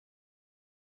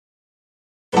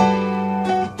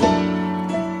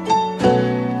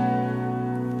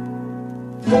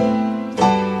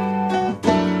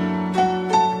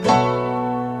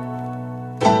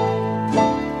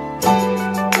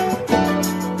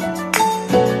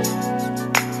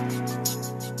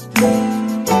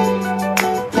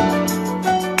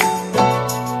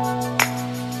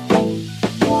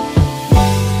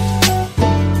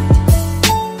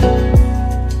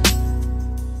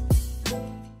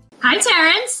Hi,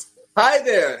 Terrence. Hi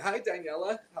there. Hi,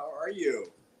 Daniela. How are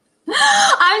you?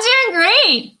 I'm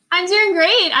doing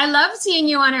great. I love seeing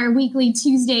you on our weekly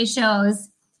Tuesday shows.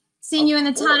 Seeing you in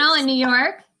the tunnel in New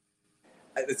York.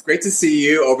 It's great to see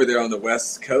you over there on the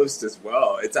West Coast as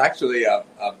well. It's actually a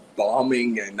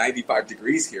balming 95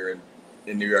 degrees here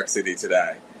in New York City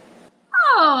today.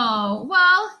 Oh,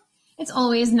 well, it's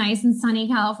always nice and sunny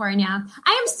California.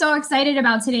 I am so excited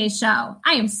about today's show.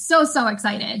 I am so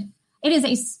excited. It is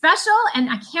a special, and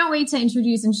I can't wait to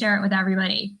introduce and share it with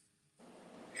everybody.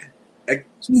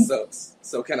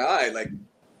 So can I.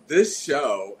 This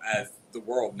show, as the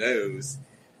world knows,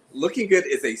 Looking Good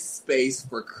is a space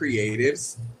for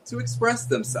creatives to express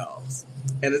themselves.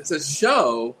 And it's a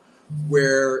show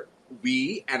where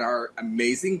we and our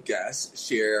amazing guests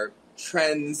share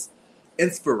trends,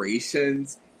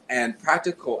 inspirations, and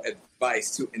practical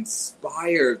advice to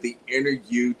inspire the inner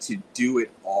you to do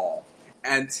it all.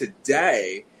 And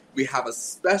today, we have a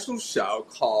special show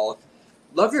called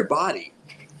Love Your Body,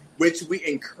 which we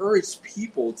encourage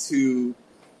people to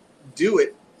do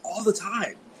it all the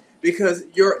time because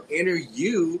your inner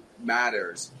you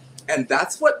matters. And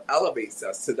that's what elevates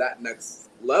us to that next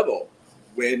level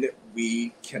when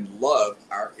we can love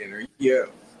our inner you.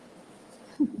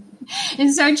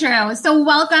 It's so true. So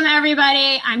welcome,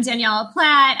 everybody. I'm Daniela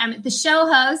Platt. I'm the show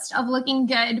host of Looking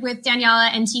Good with Daniela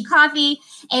and Tea Coffee,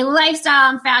 a lifestyle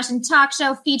and fashion talk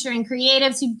show featuring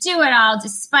creatives who do it all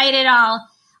despite it all.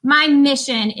 My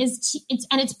mission is,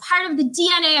 it's part of the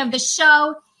DNA of the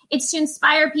show. It's to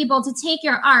inspire people to take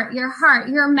your art, your heart,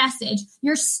 your message,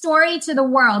 your story to the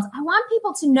world. I want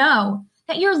people to know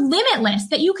that you're limitless,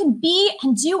 that you can be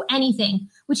and do anything,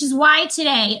 which is why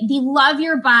today the Love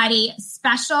Your Body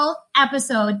special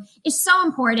episode is so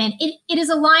important. It is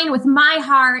aligned with my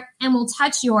heart and will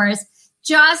touch yours.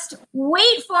 Just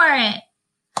wait for it.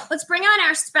 Let's bring on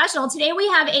our special. Today we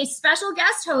have a special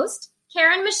guest host,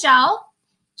 Karen Michelle.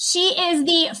 She is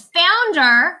the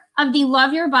founder of the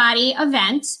Love Your Body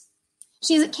event.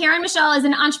 Karen Michelle is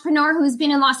an entrepreneur who's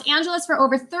been in Los Angeles for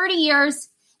over 30 years.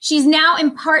 She's now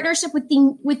in partnership with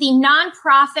the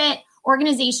nonprofit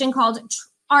organization called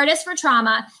Artists for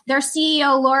Trauma. Their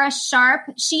CEO, Laura Sharp,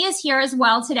 she is here as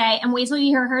well today. And wait till you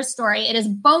hear her story. It is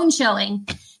bone chilling.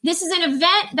 This is an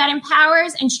event that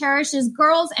empowers and cherishes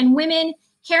girls and women.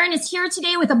 Karen is here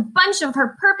today with a bunch of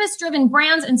her purpose-driven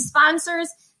brands and sponsors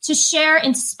to share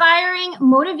inspiring,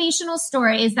 motivational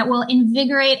stories that will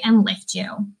invigorate and lift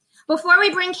you. Before we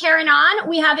bring Karen on,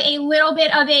 we have a little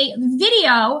bit of a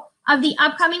video of the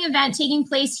upcoming event taking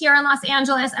place here in Los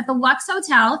Angeles at the Lux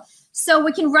Hotel. So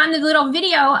we can run the little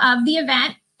video of the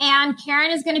event, and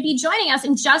Karen is going to be joining us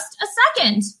in just a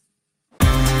second.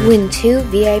 Win 2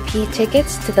 VIP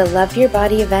tickets to the Love Your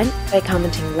Body event by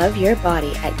commenting Love Your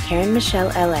Body at Karen Michelle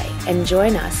LA and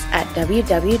join us at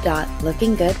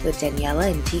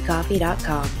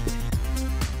www.lookinggoodwithdanielaandteacoffee.com.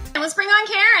 Let's bring on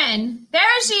Karen.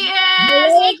 There she is.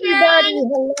 Hello, hey, Karen. everybody.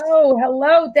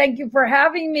 Hello. Thank you for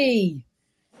having me.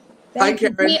 Hi,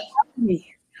 Karen.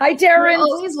 Hi, Terrence. We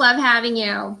always love having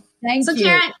you. Thank you. So,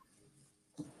 Karen,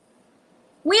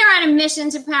 we are on a mission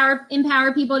to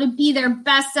empower people to be their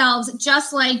best selves,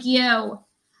 just like you.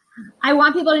 I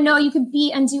want people to know you could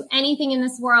be and do anything in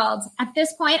this world. At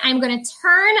this point, I'm going to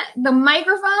turn the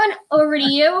microphone over to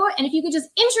you. And if you could just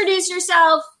introduce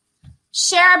yourself,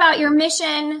 share about your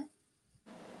mission.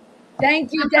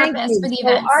 Thank you. For the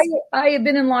event. I have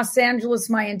been in Los Angeles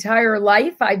my entire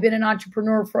life. I've been an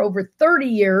entrepreneur for over 30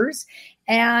 years.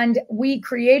 And we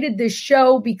created this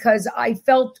show because I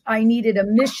felt I needed a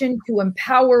mission to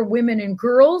empower women and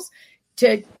girls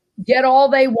to get all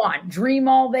they want, dream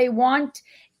all they want,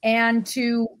 and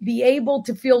to be able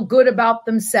to feel good about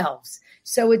themselves.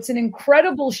 So it's an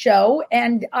incredible show.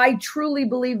 And I truly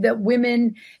believe that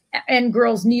women and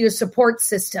girls need a support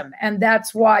system. And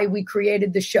that's why we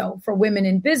created the show for women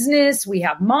in business. We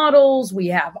have models, we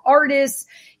have artists.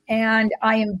 And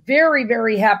I am very,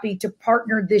 very happy to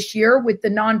partner this year with the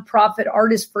nonprofit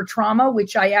Artists for Trauma,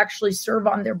 which I actually serve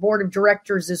on their board of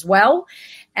directors as well.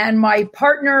 And my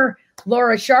partner,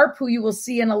 Laura Sharp, who you will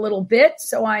see in a little bit.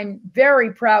 So I'm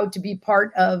very proud to be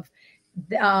part of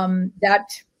that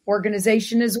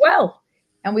organization as well.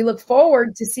 And we look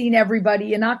forward to seeing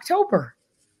everybody in October.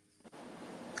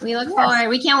 We look forward.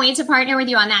 We can't wait to partner with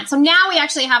you on that. So now we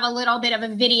actually have a little bit of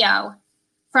a video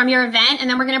from your event, and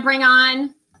then we're going to bring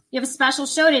on, you have a special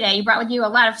show today. You brought with you a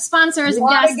lot of sponsors and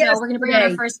guests. So we're going to bring on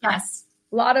our first guest.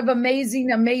 A lot of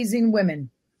amazing, amazing women.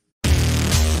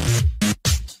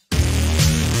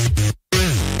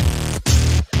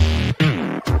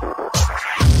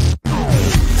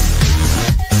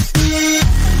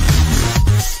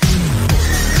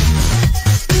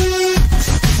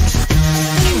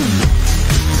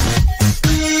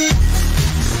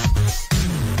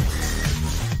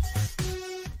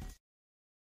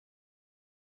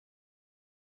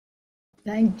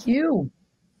 Thank you.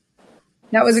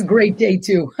 That was a great day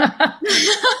too.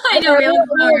 I know. We look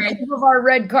forward. Of our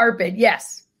red carpet.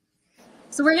 Yes.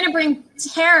 So we're going to bring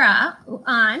Tara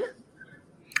on.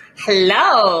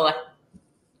 Hello.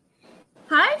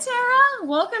 Hi, Tara.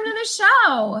 Welcome to the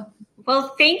show.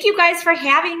 Well, thank you guys for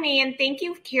having me. And thank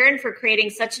you, Karen, for creating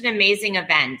such an amazing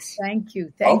event. Thank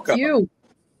you. Thank you.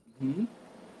 Mm-hmm.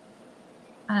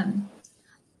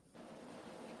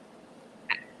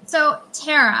 So,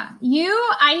 Tara,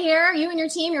 I hear you and your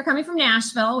team, you're coming from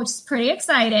Nashville, which is pretty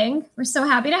exciting. We're so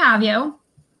happy to have you.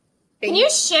 Can you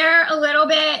share a little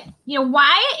bit,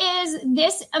 why is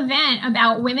this event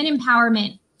about women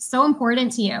empowerment so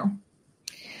important to you?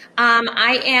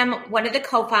 I am one of the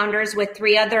co-founders with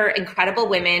 3 other incredible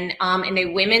women in a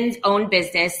women's owned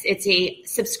business. It's a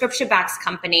subscription box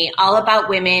company all about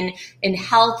women in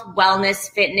health, wellness,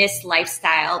 fitness,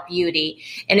 lifestyle, beauty.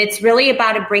 And it's really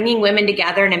about bringing women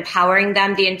together and empowering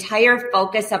them. The entire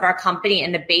focus of our company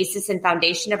and the basis and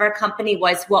foundation of our company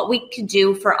was what we could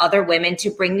do for other women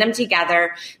to bring them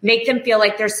together, make them feel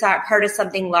like they're part of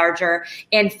something larger,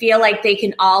 and feel like they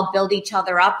can all build each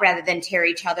other up rather than tear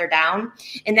each other down.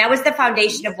 And that was the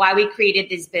foundation of why we created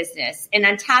this business. And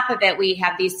on top of it, we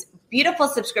have these beautiful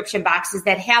subscription boxes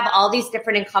that have all these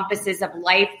different encompasses of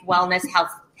life, wellness,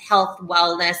 health,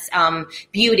 wellness,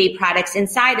 beauty products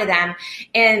inside of them.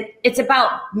 And it's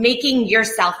about making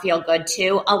yourself feel good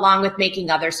too, along with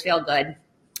making others feel good.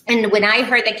 And when I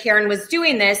heard that Karen was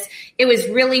doing this, it was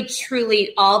really,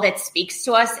 truly all that speaks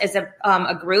to us as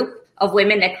a group of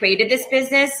women that created this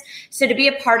business. So to be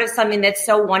a part of something that's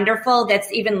so wonderful,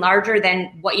 that's even larger than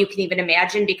what you can even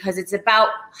imagine, because it's about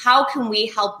how can we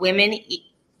help women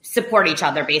support each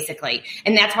other, basically.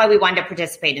 And that's why we wanted to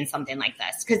participate in something like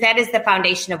this, because that is the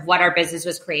foundation of what our business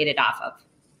was created off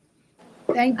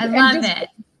of. Thank you. I love it.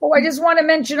 Oh, I just want to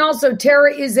mention also,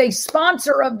 Tara is a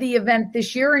sponsor of the event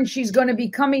this year, and she's going to be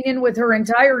coming in with her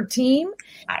entire team.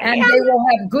 And they will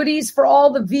have goodies for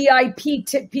all the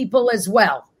VIP people as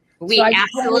well. We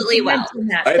absolutely will.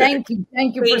 Thank you.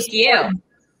 Thank you. Thank you.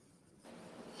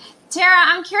 Tara,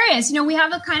 I'm curious. We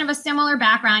have a kind of a similar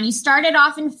background. You started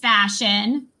off in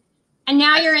fashion, and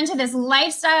now you're into this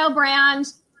lifestyle brand.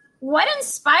 What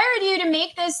inspired you to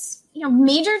make this,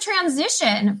 major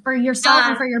transition for yourself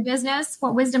and for your business?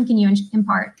 What wisdom can you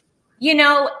impart?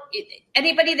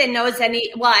 Anybody that knows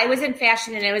I was in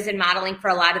fashion and I was in modeling for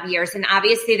a lot of years. And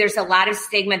obviously there's a lot of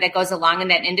stigma that goes along in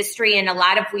that industry and a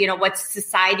lot of, what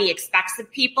society expects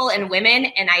of people and women.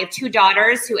 And I have 2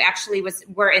 daughters who actually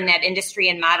were in that industry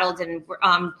and modeled and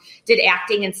did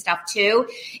acting and stuff too.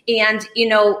 And,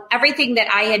 everything that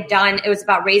I had done, it was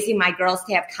about raising my girls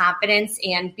to have confidence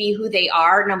and be who they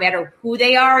are, no matter who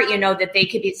they are, that they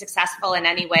could be successful in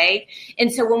any way. And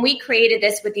so when we created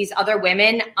this with these other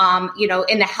women,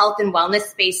 in the health and wellness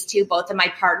space too, both of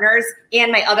my partners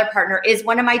and my other partner is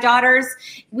one of my daughters.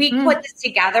 We put this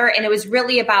together and it was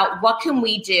really about what can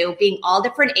we do being all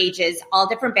different ages, all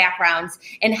different backgrounds,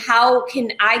 and how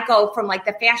can I go from like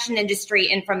the fashion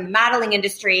industry and from the modeling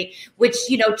industry, which,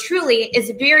 truly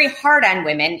is very hard on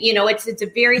women. It's a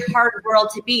very hard world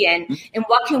to be in. And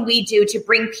what can we do to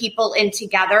bring people in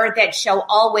together that show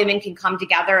all women can come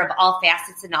together of all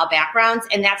facets and all backgrounds.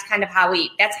 And that's kind of how it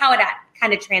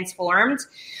kind of transformed.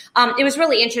 It was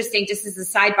really interesting, just as a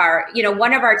sidebar,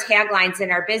 one of our taglines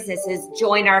in our business is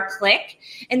join our clique.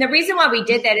 And the reason why we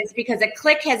did that is because a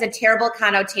clique has a terrible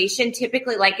connotation,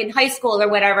 typically like in high school or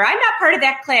whatever. I'm not part of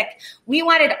that clique. We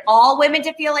wanted all women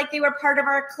to feel like they were part of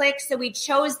our clique. So we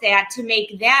chose that to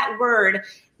make that word,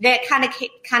 that kind of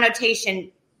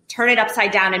connotation, turn it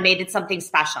upside down and made it something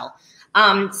special.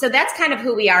 So that's kind of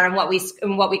who we are and what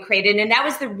we created. And that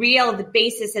was the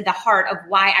basis and the heart of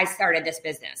why I started this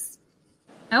business.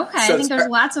 Okay. I think there's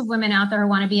lots of women out there who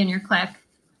want to be in your clique.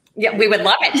 Yeah, we would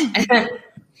love it.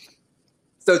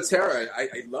 So Tara,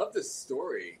 I love this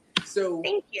story. So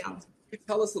thank you. Can you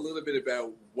tell us a little bit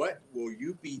about what will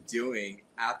you be doing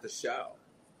at the show?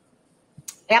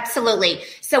 Absolutely.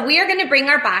 So we are going to bring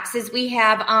our boxes. We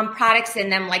have products in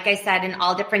them, like I said, in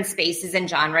all different spaces and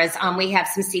genres. We have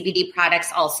some CBD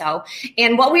products also.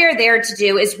 And what we are there to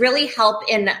do is really help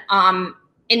in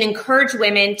and encourage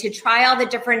women to try all the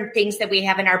different things that we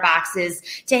have in our boxes,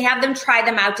 to have them try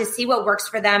them out, to see what works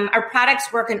for them. Our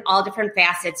products work in all different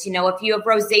facets. If you have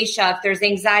rosacea, if there's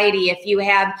anxiety, if you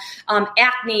have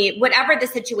acne, whatever the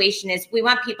situation is, we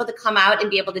want people to come out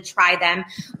and be able to try them.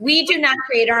 We do not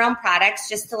create our own products,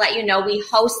 just to let you know. We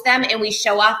host them and we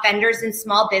show off vendors and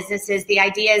small businesses. The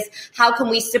idea is, how can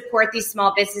we support these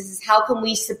small businesses? How can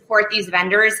we support these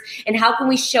vendors? And how can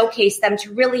we showcase them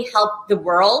to really help the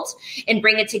world and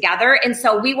bring it together. And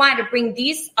so we wanted to bring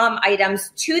these items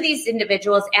to these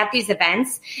individuals at these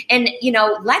events and,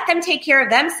 let them take care of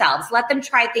themselves, let them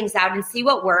try things out and see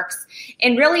what works.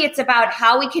 And really it's about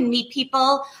how we can meet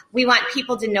people. We want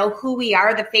people to know who we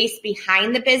are, the face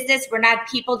behind the business. We're not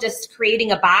people just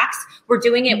creating a box. We're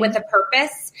doing it with a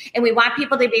purpose. And we want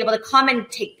people to be able to come and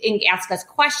ask us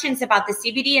questions about the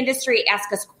CBD industry,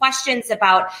 ask us questions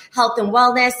about health and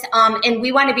wellness. And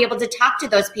we want to be able to talk to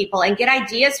those people and get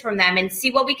ideas from them and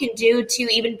see what we can do to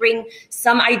even bring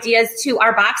some ideas to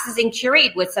our boxes and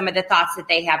curate with some of the thoughts that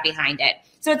they have behind it.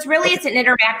 So it's an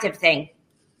interactive thing.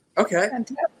 Okay.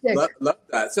 Fantastic. Love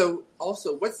that. So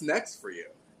also, what's next for you?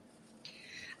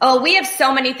 Oh, we have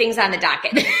so many things on the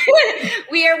docket.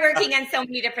 We are working on so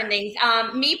many different things.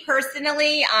 Me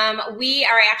personally, we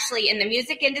are actually in the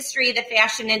music industry, the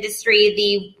fashion industry,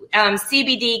 the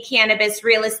CBD, cannabis,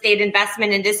 real estate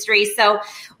investment industry. So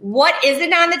what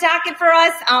isn't on the docket for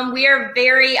us? We are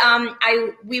very,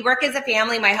 we work as a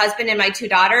family, my husband and my 2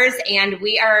 daughters, and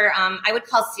we are, I would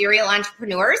call serial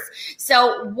entrepreneurs.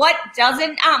 So what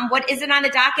isn't on the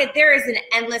docket? There is an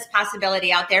endless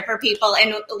possibility out there for people.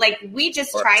 And we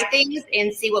just try things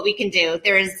and see what we can do.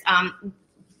 There's,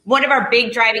 one of our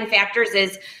big driving factors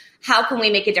is how can we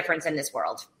make a difference in this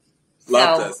world?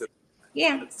 Love this.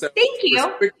 Yeah. So thank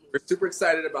you. We're super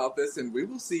excited about this, and we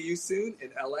will see you soon in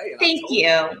LA. Thank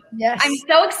you. Yes. I'm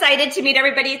so excited to meet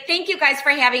everybody. Thank you guys for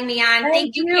having me on.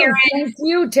 Thank you, Karen. Thank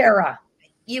you, Tara.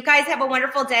 You guys have a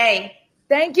wonderful day.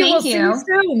 Thank you. Thank See you. you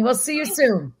soon. We'll see you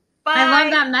soon. Bye. I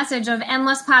love that message of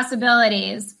endless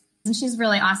possibilities. And she's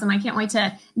really awesome. I can't wait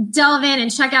to delve in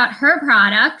and check out her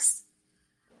products.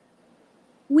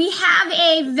 We have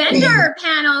a vendor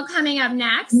panel coming up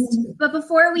next. But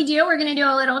before we do, we're going to do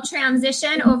a little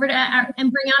transition over to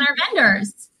and bring on our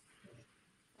vendors.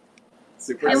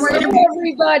 Super And we're excited. gonna- Hello,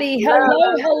 everybody.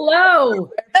 Hello.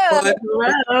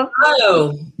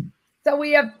 Hello. So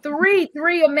we have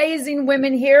three amazing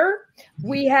women here.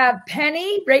 We have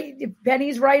Penny.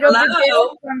 Penny's right over there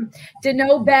from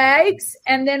Deneau Bags.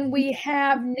 And then we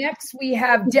have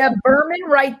Deb Berman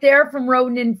right there from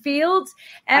Roden & Fields.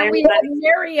 And we have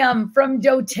Miriam from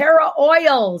doTERRA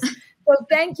Oils. So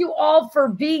thank you all for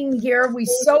being here. We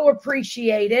so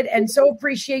appreciate it and so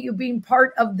appreciate you being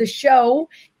part of the show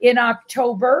in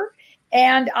October.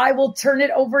 And I will turn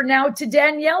it over now to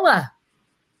Daniela.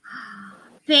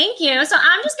 Thank you. So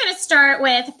I'm just going to start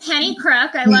with Penny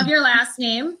Crook. I love your last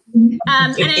name. And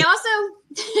I also,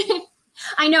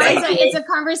 I know it's a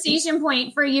conversation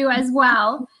point for you as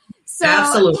well. So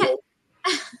Absolutely.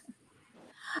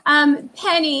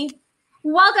 Penny,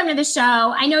 welcome to the show.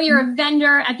 I know you're a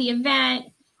vendor at the event.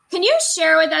 Can you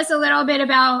share with us a little bit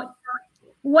about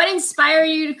what inspired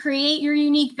you to create your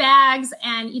unique bags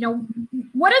and,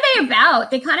 what are they about?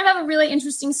 They kind of have a really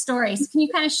interesting story. So can you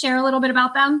kind of share a little bit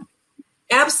about them?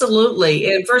 Absolutely.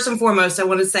 And first and foremost, I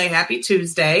want to say happy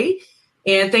Tuesday.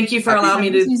 And thank you for allowing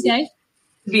me to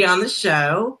be on the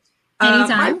show.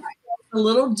 Anytime. My a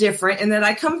little different in that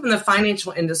I come from the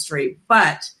financial industry.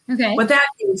 But with that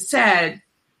being said,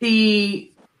 the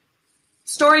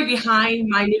story behind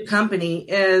my new company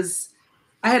is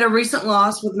I had a recent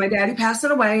loss with my daddy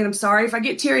passing away. And I'm sorry if I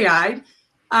get teary-eyed.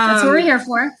 That's what we're here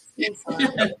for.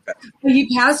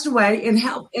 He passed away in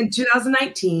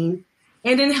 2019.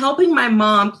 And in helping my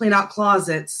mom clean out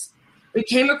closets, we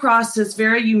came across this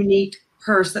very unique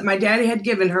purse that my daddy had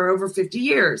given her over 50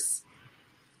 years.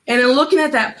 And in looking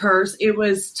at that purse, it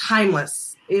was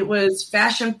timeless. It was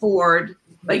fashion forward,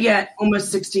 but yet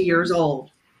almost 60 years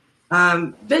old,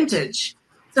 vintage.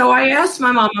 So I asked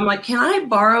my mom, I'm like, can I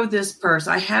borrow this purse?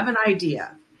 I have an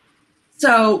idea.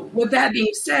 So with that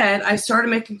being said, I started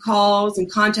making calls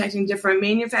and contacting different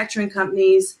manufacturing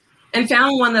companies and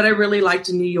found one that I really liked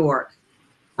in New York.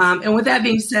 And with that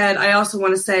being said, I also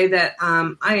want to say that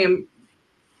I am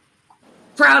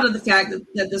proud of the fact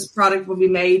that this product will be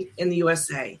made in the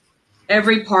USA.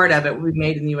 Every part of it will be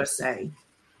made in the USA.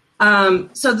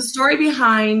 So the story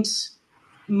behind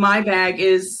my bag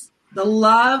is the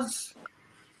love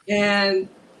and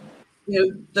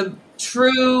the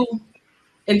true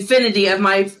infinity of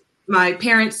my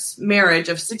parents' marriage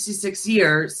of 66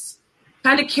 years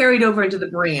kind of carried over into the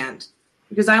brand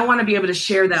because I want to be able to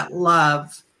share that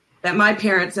love that my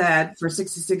parents had for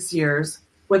 66 years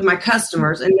with my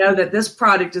customers and know that this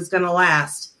product is going to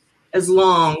last as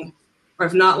long, or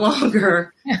if not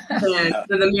longer, than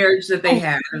the marriage that they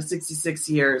had for 66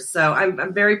 years. So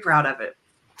I'm very proud of it.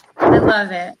 I love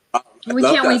it. We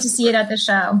can't wait to see it at the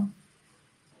show.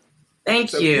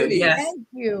 Thank you. Yes. Thank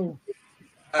you.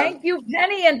 Thank you,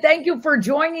 Penny, and thank you for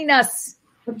joining us.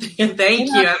 Thank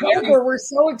you. We're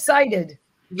so excited.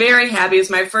 very happy. It's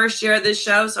my first year at this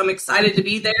show, so I'm excited to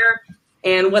be there.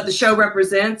 And what the show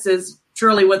represents is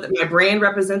truly what my brand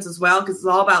represents as well, because it's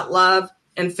all about love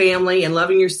and family and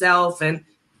loving yourself. And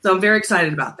so I'm very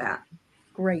excited about that.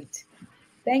 Great.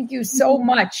 Thank you so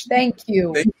much. Thank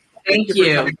you. Thank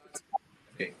you.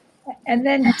 And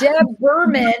then Deb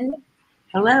Berman.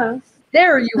 Hello.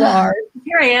 There you are.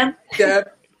 Here I am. Deb.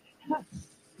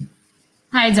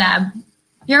 Hi, Deb.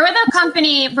 You're with the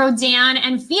company Rodan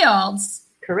and Fields.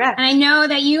 Correct. And I know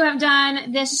that you have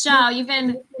done this show. You've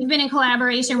been in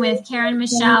collaboration with Karen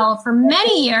Michelle for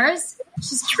many years.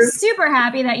 She's super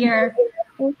happy that you're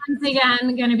once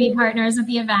again going to be partners with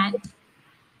the event.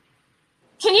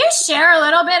 Can you share a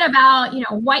little bit about,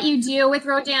 what you do with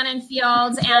Rodan and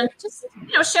Fields, and just,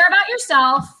 share about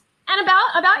yourself and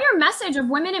about your message of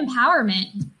women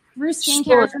empowerment through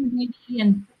skincare, through beauty,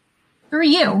 and through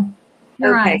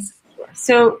your eyes?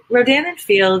 So Rodan and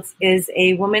Fields is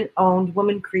a woman-owned,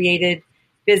 woman-created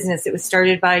business. It was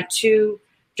started by two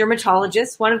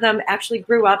dermatologists. One of them actually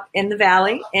grew up in the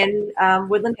Valley in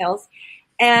Woodland Hills,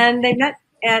 and they met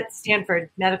at Stanford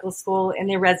Medical School in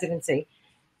their residency.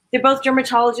 They're both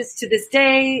dermatologists to this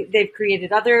day. They've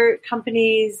created other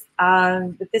companies,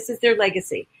 but this is their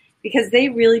legacy because they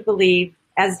really believe,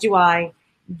 as do I,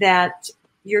 that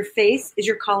your face is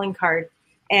your calling card.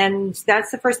 And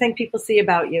that's the first thing people see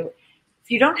about you. If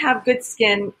you don't have good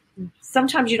skin,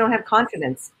 sometimes you don't have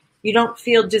confidence. You don't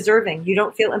feel deserving. You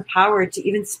don't feel empowered to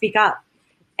even speak up.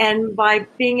 And by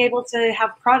being able to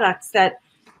have products that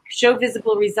show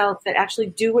visible results that actually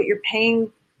do what you're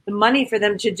paying the money for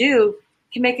them to do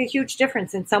can make a huge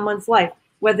difference in someone's life,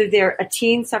 whether they're a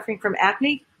teen suffering from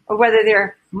acne or whether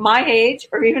they're my age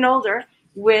or even older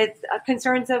with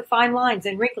concerns of fine lines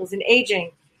and wrinkles and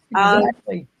aging.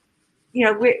 Exactly.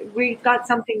 We've got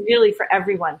something really for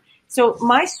everyone. So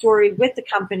my story with the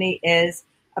company is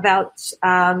about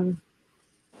 3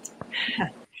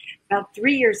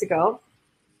 years ago.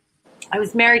 I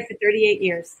was married for 38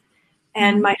 years.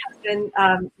 And my husband,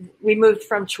 we moved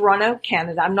from Toronto,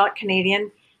 Canada. I'm not Canadian.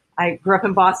 I grew up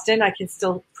in Boston. I can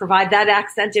still provide that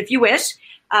accent if you wish.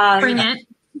 Bring it.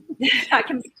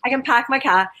 I can pack my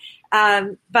car.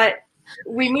 But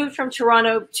we moved from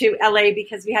Toronto to LA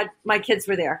because my kids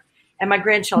were there and my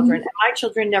grandchildren. And my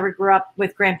children never grew up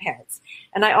with grandparents.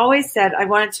 And I always said I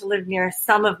wanted to live near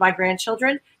some of my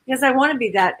grandchildren because I want to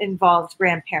be that involved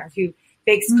grandparent who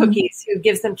bakes cookies, who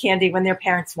gives them candy when their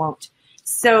parents won't.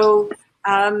 So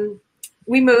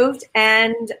we moved,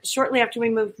 and shortly after we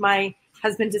moved, my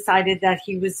husband decided that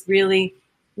he was really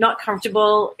not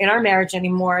comfortable in our marriage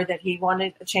anymore, that he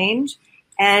wanted a change.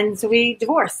 And so we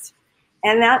divorced.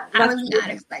 And I was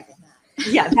not expecting that.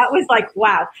 Yeah, that was like,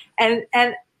 wow. And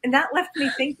that left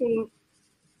me thinking,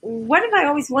 what have I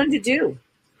always wanted to do?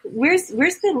 Where's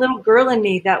the little girl in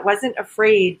me that wasn't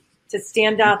afraid to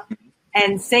stand up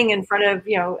and sing in front of,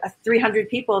 300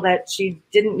 people that she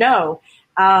didn't know?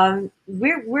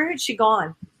 Where had she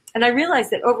gone? And I realized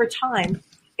that over time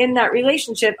in that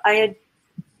relationship, I had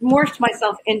morphed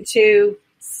myself into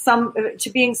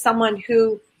being someone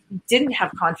who didn't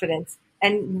have confidence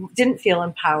and didn't feel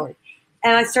empowered.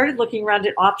 And I started looking around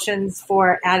at options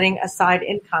for adding a side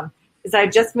income because I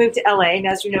had just moved to LA. And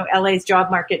as you know, LA's job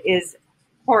market is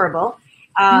horrible.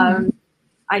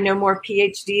 I know more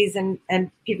PhDs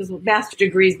and people with master's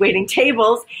degrees waiting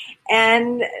tables.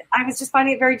 And I was just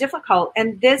finding it very difficult.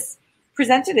 And this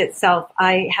presented itself.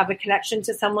 I have a connection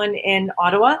to someone in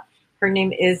Ottawa. Her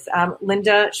name is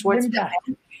Linda Schwartz.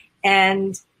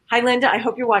 And hi, Linda. I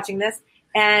hope you're watching this.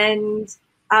 And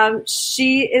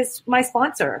she is my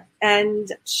sponsor.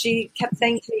 And she kept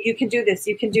saying to me, you can do this.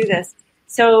 You can do this.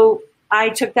 So I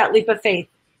took that leap of faith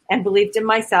and believed in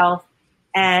myself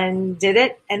and did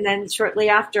it. And then shortly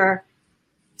after,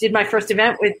 did my first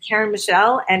event with Karen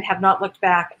Michelle and have not looked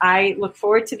back. I look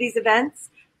forward to these events.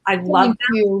 I love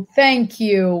them. Thank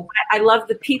you. I love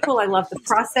the people. I love the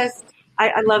process.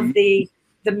 I love the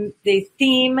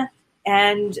theme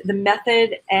and the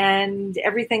method, and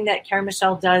everything that Karen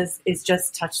Michelle does is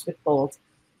just touched with gold.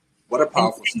 What a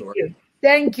powerful story.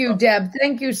 Thank you, Deb.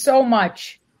 Thank you so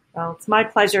much. Well, it's my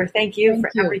pleasure. Thank you for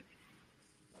everything.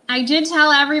 I did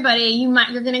tell everybody you're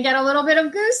going to get a little bit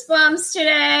of goosebumps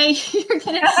today. You're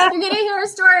going to hear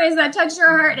stories that touch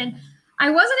your heart, and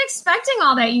I wasn't expecting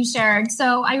all that you shared.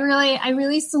 So I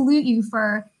really salute you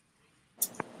for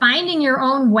finding your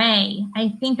own way. I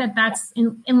think that's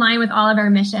in line with all of our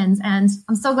missions, and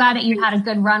I'm so glad that you had a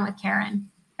good run with Karen.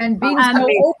 And being so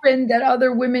open that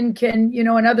other women can,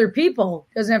 and other people,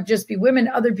 doesn't have to just be women,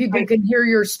 other people can hear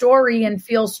your story and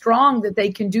feel strong that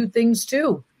they can do things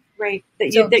too. Right.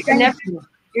 You're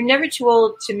never too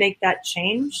old to make that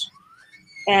change.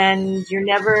 and you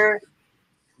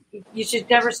should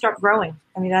never stop growing.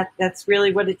 I mean, that's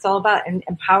really what it's all about, and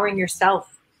empowering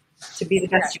yourself to be the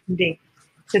best you can be.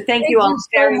 So thank you all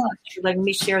very much for letting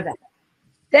me share that.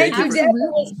 Thank you, Deb.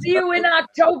 We'll see you in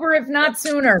October, if not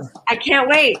sooner. I can't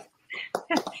wait.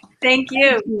 Thank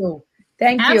you.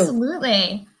 Thank you.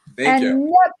 Absolutely. Thank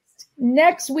you.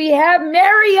 Next we have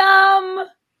Miriam.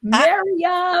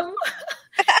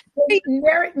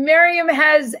 Miriam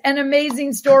has an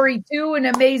amazing story too, an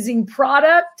amazing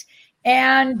product.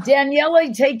 And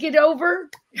Daniela, take it over.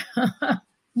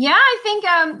 Yeah, I think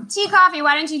Tea Coffee,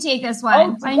 why don't you take this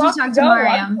one? Why don't you talk to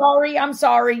Miriam? I'm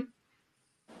sorry.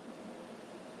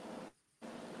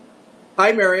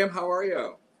 Hi, Miriam. How are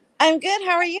you? I'm good.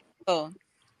 How are you?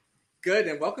 Good,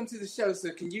 and welcome to the show.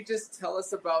 So can you just tell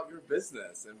us about your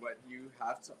business and what you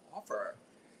have to offer?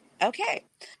 Okay.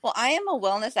 Well, I am a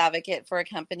wellness advocate for a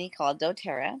company called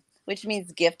doTERRA, which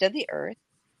means gift of the earth,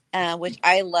 which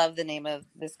I love the name of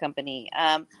this company.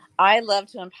 I love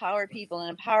to empower people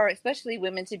and empower especially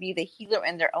women to be the healer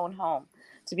in their own home,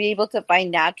 to be able to find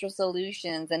natural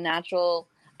solutions and natural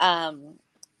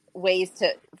ways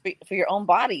for your own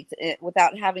body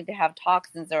without having to have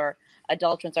toxins or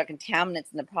adulterants or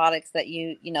contaminants in the products that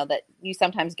you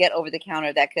sometimes get over the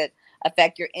counter that could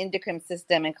affect your endocrine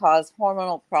system and cause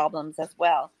hormonal problems as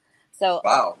well. So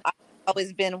wow. I've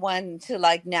always been one to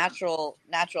like natural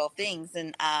things,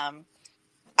 and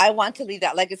I want to leave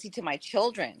that legacy to my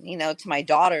children, to my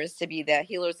daughters, to be the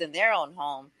healers in their own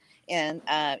home. And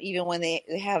even when they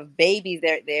have babies,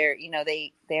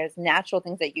 there's natural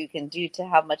things that you can do to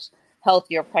have much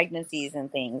healthier pregnancies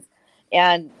and things.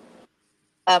 And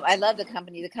I love the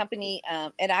company. The company,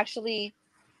 it actually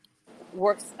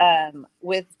works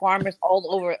with farmers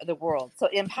all over the world. So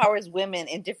it empowers women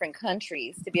in different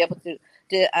countries to be able to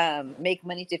make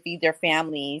money to feed their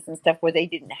families and stuff where they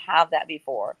didn't have that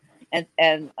before, and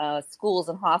schools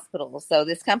and hospitals. So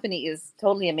this company is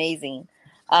totally amazing.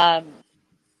 I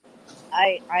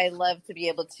love to be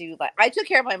able to, I took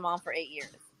care of my mom for 8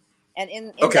 years. And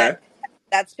in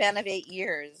that span of 8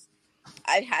 years,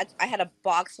 I had a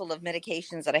box full of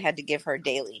medications that I had to give her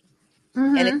daily.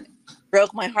 Mm-hmm. And it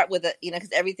broke my heart with it, because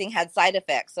everything had side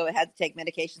effects. So I had to take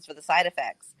medications for the side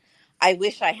effects. I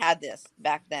wish I had this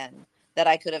back then, that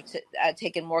I could have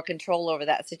taken more control over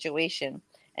that situation.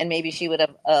 And maybe she would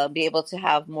have be able to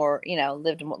have more,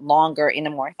 lived longer in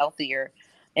a healthier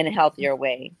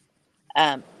way.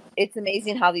 It's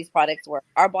amazing how these products work.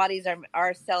 Our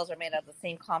cells are made of the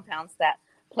same compounds that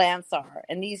plants are,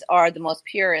 and these are the most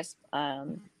purest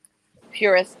essential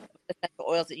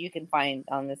oils that you can find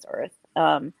on this earth.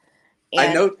 I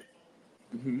know.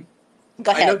 Mm-hmm.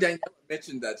 Go ahead. I know Daniela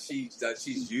mentioned that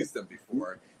she's used them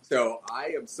before, so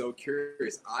I am so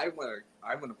curious. I want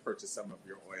to purchase some of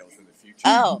your oils in the future.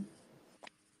 Oh,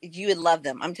 you would love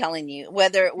them. I'm telling you.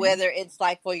 Whether it's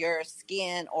like for your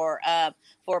skin or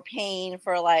for pain,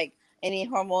 for like any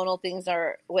hormonal things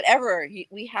or whatever,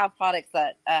 we have products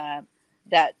that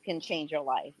can change your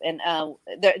life, and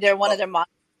they're one of their mottos: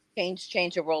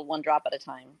 change your world one drop at a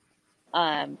time.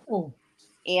 And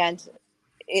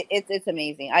it's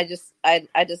amazing. I just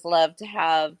love to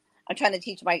have. I'm trying to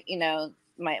teach my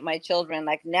children.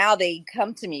 Like now they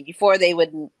come to me. Before they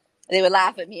would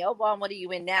laugh at me. Oh, Mom, what are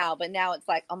you in now? But now it's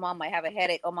like, oh, Mom, I have a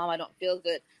headache. Oh, Mom, I don't feel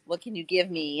good. What can you give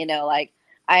me? Like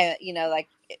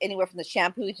anywhere from the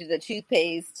shampoo to the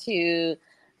toothpaste to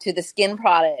the skin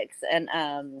products, and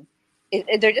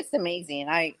they're just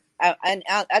amazing. And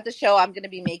at the show, I'm going to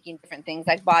be making different things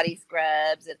like body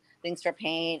scrubs and things for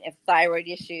pain and thyroid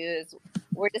issues.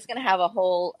 We're just going to have a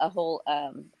whole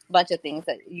bunch of things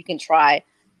that you can try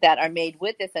that are made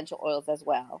with essential oils as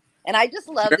well. And I just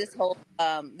love this whole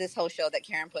show that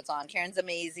Karen puts on. Karen's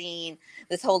amazing.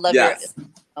 This whole love,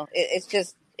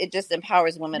 it just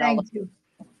empowers women all over.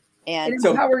 And it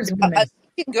empowers women.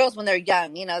 Teaching girls when they're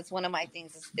young, it's one of my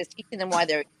things is teaching them why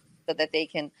they're, so that they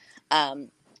can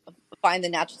find the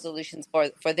natural solutions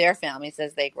for their families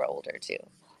as they grow older too.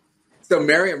 So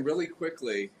Miriam, really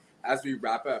quickly, as we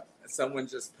wrap up, someone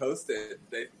just posted,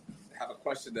 they have a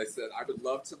question. They said, I would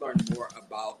love to learn more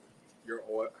about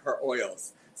her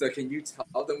oils. So can you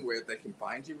tell them where they can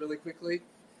find you really quickly?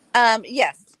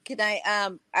 Yes. Can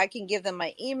I can give them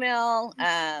my email.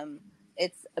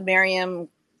 It's Miriam.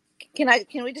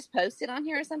 Can we just post it on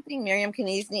here or something?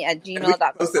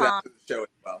 MiriamKniezny@gmail.com. Post it after the show as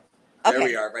well. There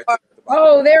we are, right there at the bottom.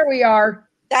 Oh, there we are.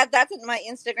 That's my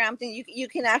Instagram thing. You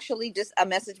can actually just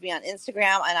message me on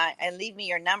Instagram and leave me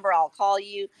your number. I'll call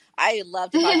you. I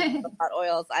love to talk about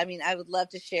oils. I mean, I would love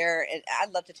to share it.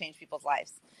 I'd love to change people's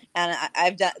lives. And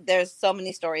there's so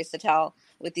many stories to tell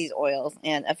with these oils.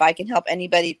 And if I can help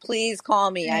anybody, please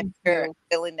call me. I'm sure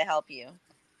willing to help you.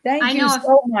 Thank you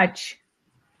so much.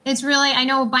 It's really, I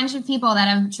know a bunch of people that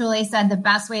have truly said the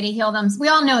best way to heal them. We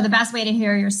all know the best way to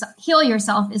heal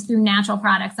yourself is through natural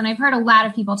products. And I've heard a lot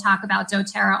of people talk about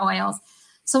doTERRA oils.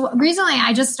 So recently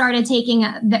I just started taking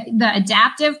the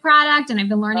adaptive product, and I've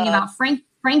been learning about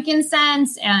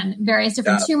frankincense and various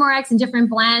different turmerics and different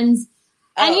blends.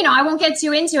 And, you know, I won't get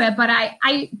too into it, but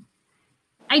I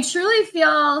truly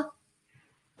feel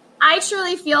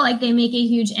like they make a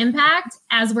huge impact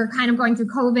as we're kind of going through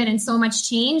COVID and so much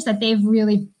change that they've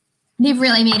really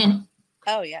made an.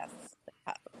 Oh yes.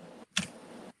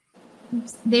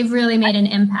 They've really made an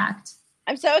impact.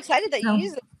 I'm so excited that you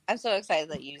use it. I'm so excited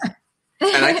that you use it.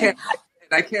 And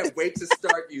I can't wait to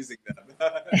start using them.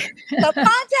 So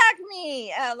contact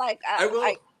me. I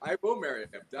will marry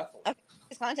him, definitely. Okay,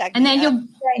 just contact and me. Then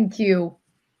thank you.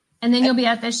 And then you'll be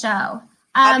at the show.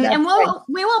 And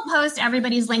we will post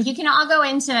everybody's link. You can all go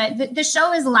into the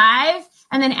show is live,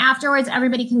 and then afterwards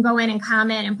everybody can go in and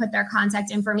comment and put their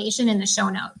contact information in the show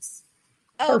notes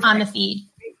on the feed.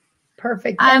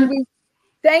 Perfect.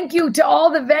 Thank you to all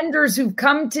the vendors who've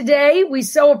come today. We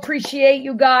so appreciate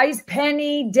you guys,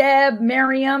 Penny, Deb,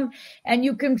 Miriam, and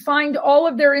you can find all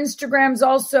of their Instagrams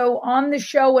also on the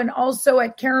show and also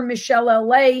at Karen Michelle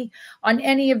LA on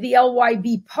any of the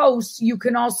LYB posts. You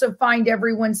can also find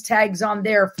everyone's tags on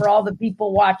there for all the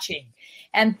people watching.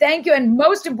 And thank you. And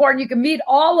most important, you can meet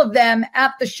all of them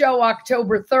at the show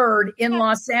October 3rd in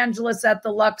Los Angeles at the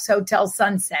Lux Hotel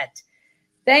Sunset.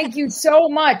 Thank you so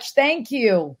much. Thank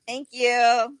you. Thank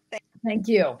you. Thank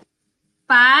you.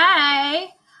 Bye.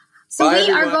 So Bye,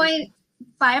 we are everyone. going.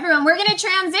 Bye, everyone. We're going to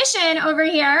transition over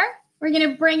here. We're going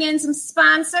to bring in some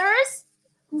sponsors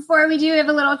before we do have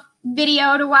a little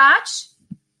video to watch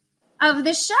of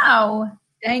the show.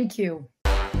 Thank you.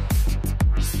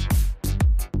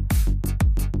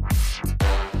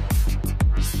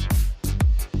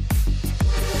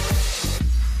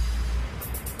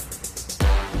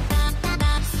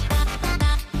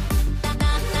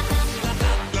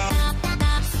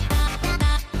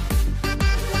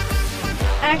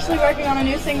 Actually working on a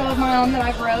new single of my own that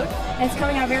I've wrote. It's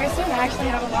coming out very soon. I actually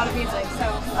have a lot of music, so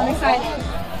I'm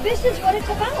excited. This is what it's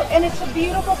about, and it's a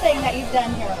beautiful thing that you've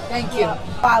done here. Thank you.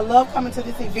 I love coming to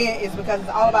this event is because it's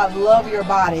all about love your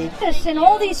body. And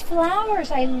all these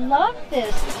flowers, I love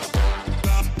this.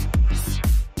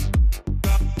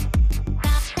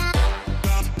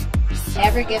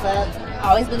 Never give up.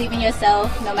 Always believe in yourself.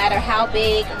 No matter how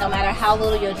big, no matter how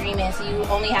little your dream is, you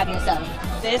only have yourself.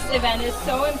 This event is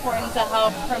so important to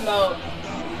help promote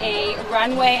a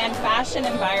runway and fashion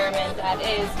environment that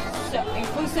is so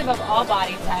inclusive of all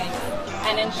body types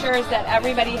and ensures that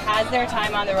everybody has their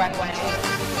time on the runway.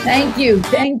 Thank you.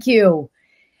 Thank you.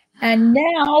 And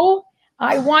now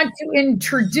I want to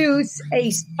introduce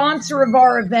a sponsor of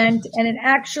our event and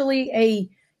actually a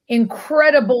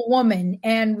incredible woman,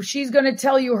 and she's going to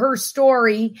tell you her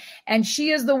story, and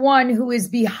she is the one who is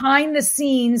behind the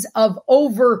scenes of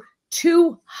over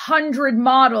 200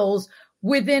 models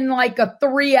within like a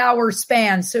 3-hour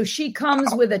span. So she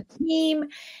comes with a team,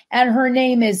 and her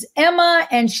name is Emma,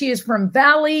 and she is from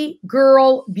Valley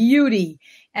Girl Beauty,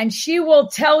 and she will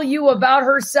tell you about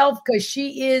herself because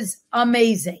she is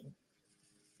amazing.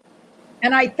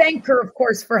 And I thank her, of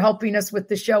course, for helping us with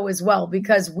the show as well,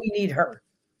 because we need her.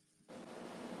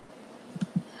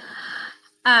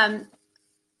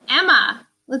 Emma,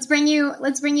 let's bring you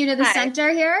to the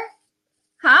center here.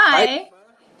 Hi.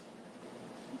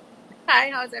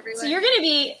 Hi, how's everyone? So you're going to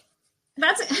be,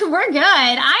 we're good.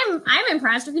 I'm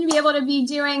impressed. You're going to be able to be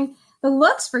doing the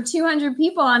looks for 200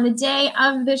 people on the day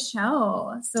of the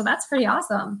show. So that's pretty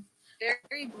awesome.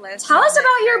 Very blessed. Tell us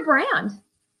about your brand.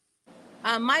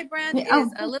 My brand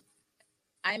is a little.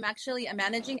 I'm actually a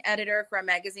managing editor for a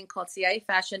magazine called CIA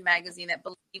Fashion Magazine that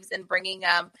believes in bringing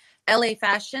LA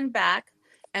fashion back.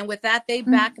 And with that, they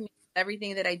back me with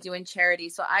everything that I do in charity.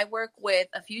 So I work with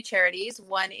a few charities.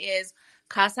 One is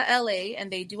Casa LA,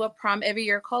 and they do a prom every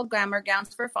year called Glamour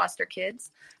Gowns for foster kids.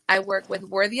 I work with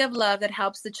Worthy of Love that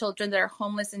helps the children that are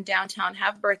homeless in downtown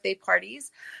have birthday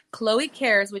parties. Chloe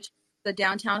Cares, which the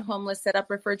downtown homeless set up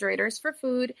refrigerators for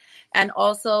food, and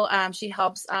also she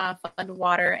helps fund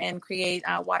water and create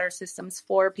water systems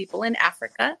for people in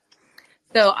Africa.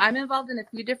 So I'm involved in a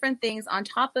few different things. On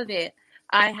top of it,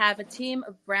 I have a team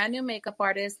of brand new makeup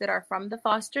artists that are from the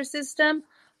foster system,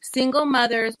 single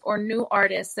mothers or new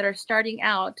artists that are starting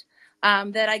out,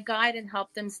 that I guide and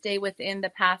help them stay within the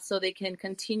path so they can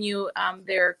continue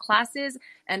their classes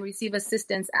and receive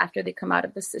assistance after they come out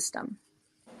of the system.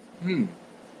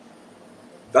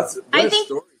 That's a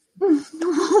story.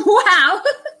 Wow.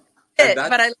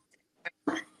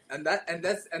 And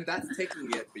that's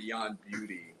taking it beyond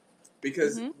beauty.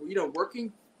 because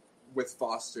working with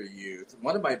foster youth,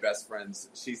 one of my best friends,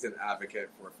 she's an advocate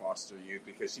for foster youth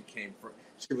because she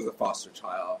was a foster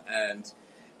child. And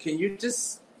can you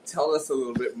just tell us a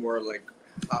little bit more,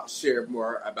 share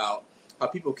more about how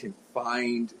people can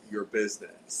find your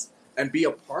business and be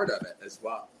a part of it as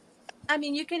well? I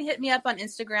mean, you can hit me up on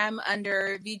Instagram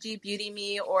under VG Beauty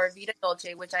Me or Vita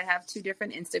Dolce, which I have 2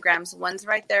 different Instagrams. One's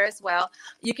right there as well.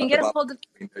 You can get a hold of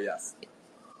a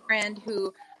friend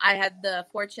who I had the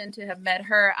fortune to have met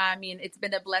her. I mean, it's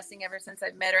been a blessing ever since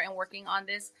I've met her, and working on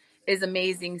this is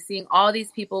amazing. Seeing all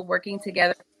these people working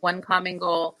together, one common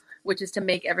goal, which is to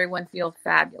make everyone feel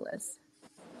fabulous.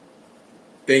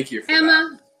 Thank you for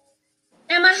Emma,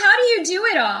 how do you do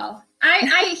it all?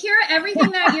 I hear everything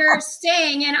that you're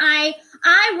saying, and I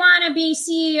want to be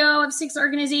CEO of 6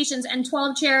 organizations and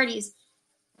 12 charities.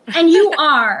 And you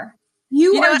are.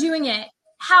 You are doing it.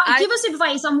 Give us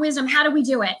advice on wisdom. How do we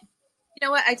do it? You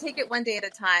know what? I take it one day at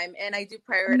a time, and I do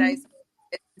prioritize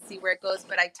and see where it goes,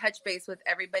 but I touch base with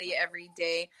everybody every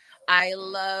day. I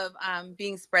love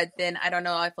being spread thin. I don't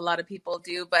know if a lot of people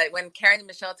do, but when Karen and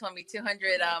Michelle told me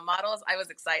 200 models, I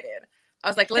was excited. I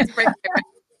was like, let's break the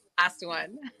last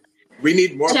one. We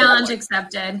need more. Challenge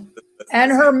accepted.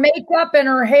 And her makeup and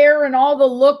her hair and all the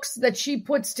looks that she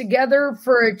puts together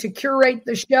to curate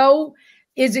the show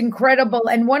is incredible.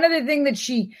 And one of the things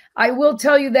that I will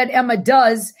tell you that Emma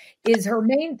does is her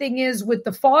main thing is with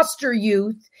the foster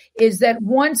youth is that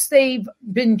once they've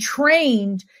been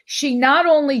trained, she not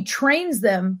only trains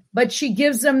them, but she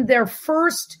gives them their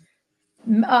first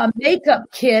makeup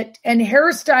kit and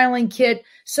hairstyling kit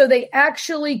so they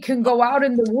actually can go out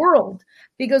in the world.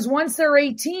 Because once they're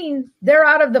 18, they're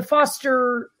out of the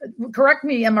foster, correct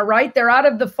me, Emma, right? They're out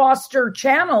of the foster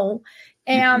channel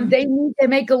and they need to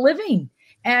make a living.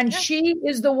 And she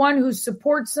is the one who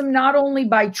supports them not only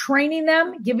by training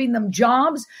them, giving them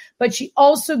jobs, but she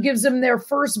also gives them their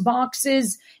first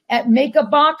boxes at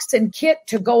makeup box and kit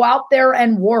to go out there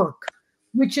and work,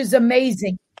 which is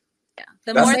amazing. Yeah.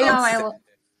 The more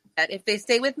if they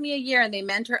stay with me a year and they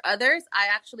mentor others, I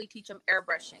actually teach them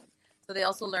airbrushing. So they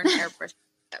also learn airbrushing.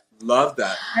 Love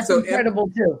that. That's incredible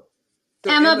too.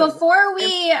 So Emma, before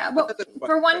we,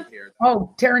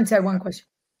 Terrence had one question.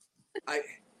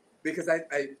 Because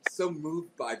I'm so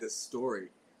moved by this story.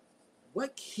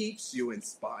 What keeps you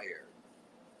inspired?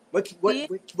 What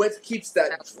keeps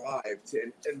that drive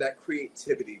and that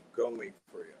creativity going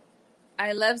for you?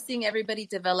 I love seeing everybody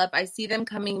develop. I see them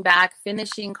coming back,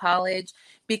 finishing college,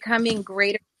 becoming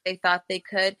greater than they thought they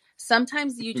could.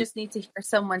 Sometimes you just need to hear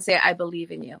someone say, I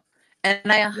believe in you.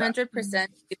 And I 100%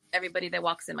 give everybody that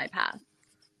walks in my path.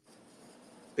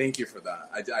 Thank you for that.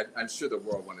 I'm sure the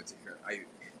world wanted to hear it.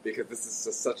 Because this is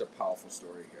just such a powerful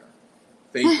story here.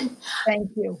 Thank you. Thank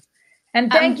you.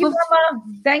 And thank you, Emma.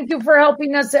 Thank you for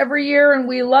helping us every year. And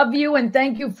we love you. And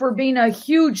thank you for being a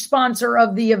huge sponsor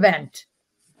of the event.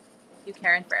 Thank you,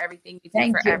 Karen, for everything you do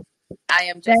thank for you. everyone. I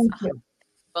am just thank you.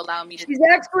 Allow me to. She's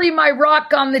actually my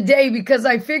rock on the day because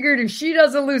I figured if she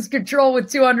doesn't lose control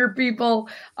with 200 people,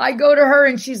 I go to her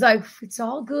and she's like, it's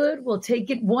all good. We'll take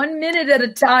it 1 minute at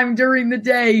a time during the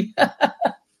day.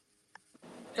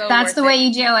 So that's the way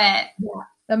you do it. Yeah.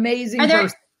 Amazing.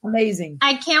 Amazing.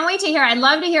 I can't wait to hear. I'd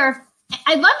love to hear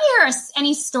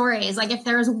any stories. Like if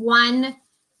there's one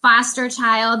foster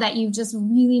child that you've just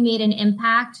really made an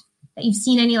impact, that you've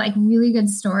seen any like really good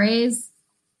stories.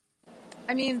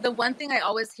 I mean, the one thing I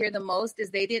always hear the most is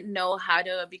they didn't know how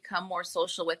to become more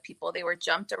social with people. They were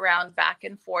jumped around back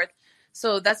and forth.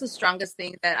 So that's the strongest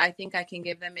thing that I think I can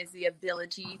give them is the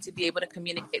ability to be able to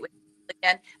communicate with people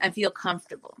again and feel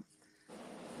comfortable.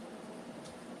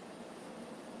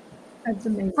 That's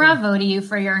amazing. Bravo to you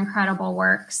for your incredible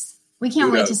works. We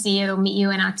can't wait to meet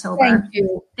you in October. Thank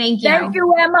you. Thank you. Thank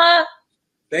you, Emma.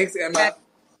 Thanks, Emma.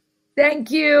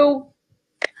 Thank you.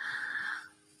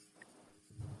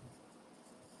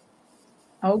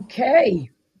 Okay.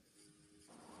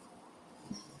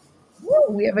 Woo,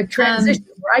 we have a transition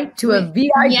right to a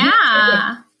VIP.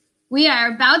 Yeah. We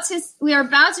are about to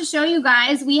show you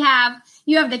guys. You have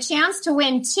the chance to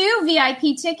win 2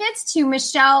 VIP tickets to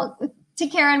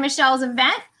Karen Michelle's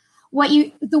event.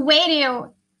 The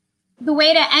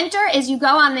way to enter is you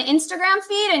go on the Instagram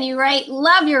feed and you write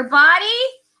 "Love Your Body"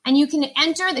 and you can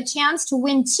enter the chance to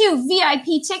win 2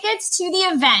 VIP tickets to the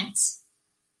event.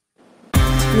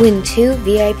 Win 2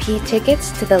 VIP tickets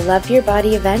to the Love Your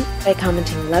Body event by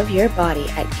commenting Love Your Body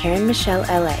at Karen Michelle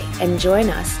LA and join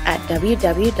us at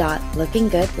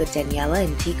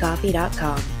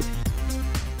www.lookinggoodwithdanielaandteacoffee.com.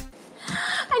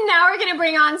 And now we're going to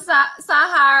bring on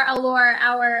Sahar Allure,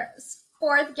 our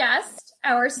 4th guest,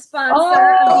 our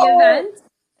sponsor of the event.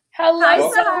 Hello, Hi,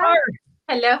 Sahar.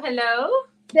 Hello, hello.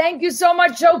 Thank you so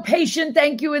much. So patient.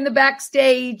 Thank you in the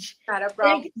backstage. Not a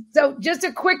problem. So just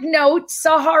a quick note,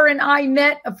 Sahar and I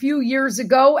met a few years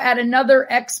ago at another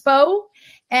expo,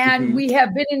 and we have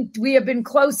been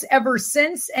close ever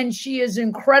since, and she is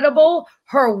incredible.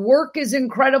 Her work is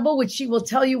incredible, which she will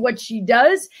tell you what she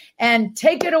does. And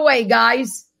take it away,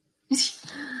 guys.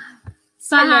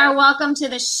 Sahar, welcome to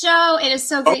the show. It is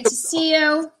so great to see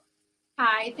you.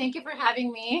 Hi, thank you for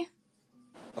having me.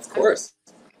 Of course.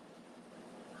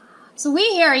 So we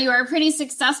hear you are a pretty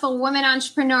successful woman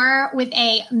entrepreneur with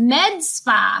a med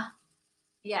spa.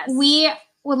 Yes. We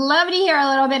would love to hear a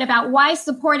little bit about why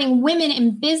supporting women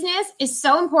in business is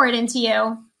so important to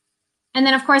you. And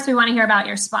then, of course, we want to hear about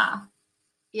your spa.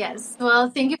 Yes. Well,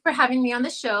 thank you for having me on the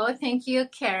show. Thank you,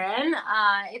 Karen.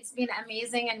 It's been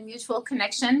amazing and mutual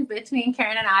connection between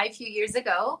Karen and I a few years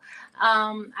ago.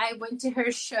 I went to her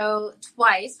show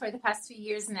twice for the past 2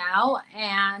 years now,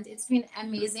 and it's been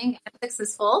amazing and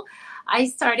successful. I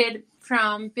started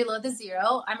from below the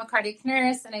zero. I'm a cardiac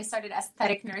nurse, and I started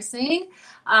aesthetic nursing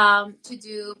to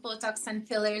do Botox and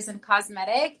fillers and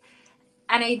cosmetic.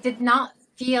 And I did not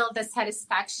feel the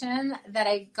satisfaction that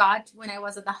I got when I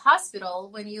was at the hospital,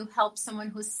 when you help someone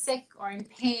who's sick or in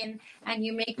pain and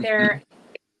you make their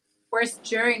worst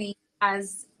journey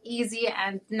as easy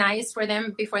and nice for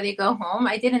them before they go home.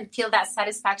 I didn't feel that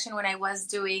satisfaction when I was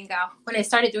doing, when I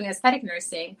started doing aesthetic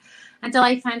nursing, until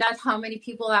I found out how many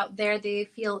people out there, they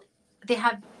feel they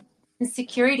have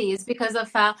insecurities because of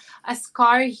a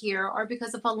scar here, or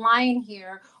because of a line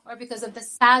here, or because of the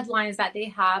sad lines that they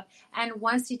have. And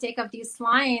once you take off these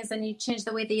lines and you change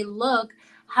the way they look,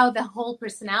 how the whole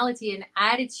personality and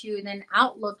attitude and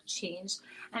outlook change.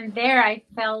 And there I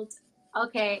felt,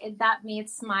 okay, that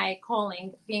meets my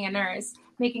calling, being a nurse,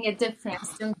 making a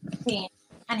difference, doing something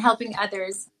and helping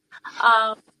others.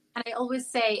 And I always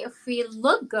say, if we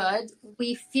look good,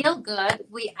 we feel good,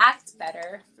 we act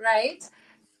better, right?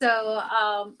 So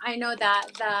I know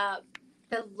that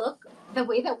the look, the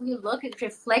way that we look, it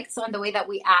reflects on the way that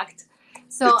we act.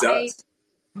 So I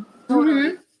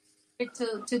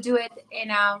to do it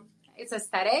in it's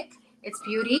aesthetic, it's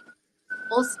beauty,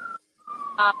 also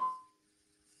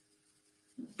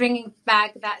bringing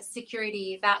back that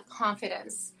security, that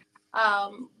confidence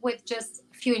with just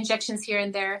a few injections here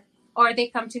and there. Or they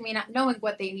come to me not knowing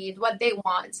what they need, what they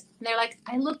want. And they're like,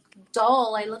 I look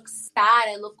dull, I look sad,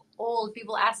 I look old.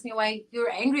 People ask me why you're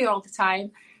angry all the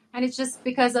time. And it's just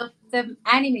because of the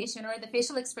animation or the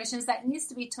facial expressions that needs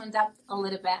to be toned up a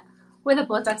little bit with the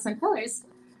Botox and fillers.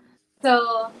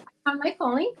 So I have my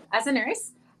calling as a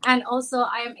nurse, and also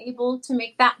I am able to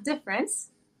make that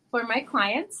difference for my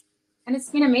clients. And it's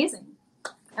been amazing.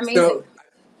 Amazing. So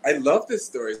I love this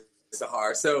story,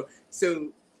 Sahar. So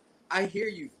I hear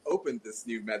you've opened this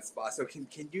new med spa. So can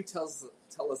you tell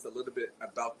us a little bit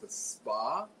about the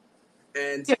spa,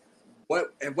 and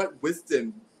what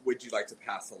wisdom would you like to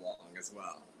pass along as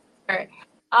well? Sure.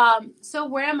 So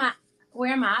where I'm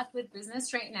at with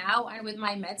business right now and with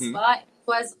my med spa, it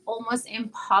was almost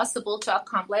impossible to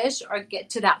accomplish or get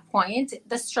to that point.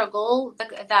 The struggle,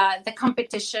 the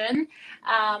competition,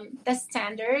 the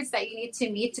standards that you need to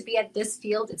meet to be at this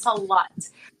field, it's a lot.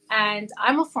 And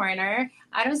I'm a foreigner.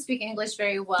 I don't speak English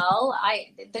very well.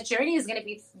 The journey is going to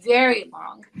be very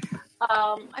long.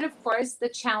 And of course, the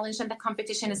challenge and the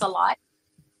competition is a lot.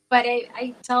 But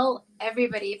I tell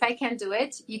everybody, if I can do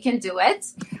it, you can do it.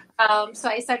 So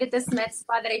I started this med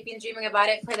spa that I've been dreaming about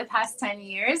it for the past 10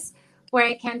 years, where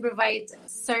I can provide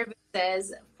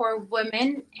services for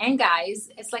women and guys.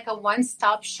 It's like a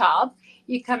one-stop shop.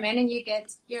 You come in and you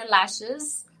get your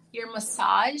lashes, your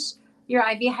massage, your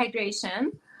IV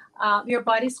hydration, your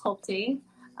body sculpting,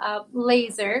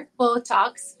 laser,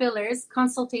 Botox, fillers,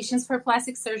 consultations for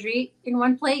plastic surgery in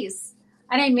one place.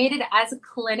 And I made it as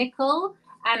clinical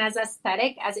and as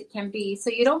aesthetic as it can be.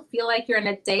 So you don't feel like you're in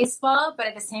a day spa, but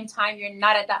at the same time, you're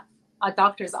not at a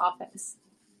doctor's office.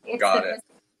 It's Got the it.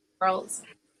 worlds.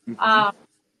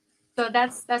 So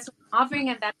that's what I'm offering,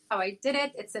 and that's how I did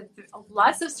it. It's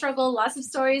lots of struggle, lots of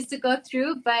stories to go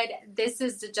through, but this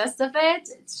is the gist of it.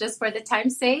 It's just for the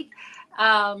time's sake.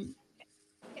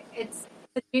 It's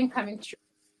a dream coming true.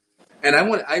 And I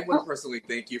want to personally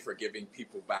thank you for giving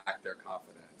people back their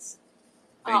confidence.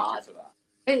 Thank you for that.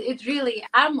 It really,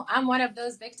 I'm one of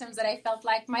those victims that I felt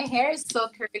like my hair is so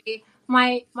curly,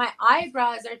 my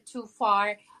eyebrows are too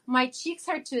far, my cheeks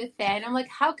are too thin. I'm like,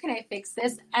 how can I fix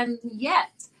this? And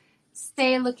yet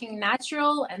stay looking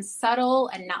natural and subtle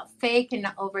and not fake and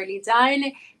not overly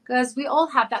done, because we all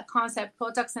have that concept.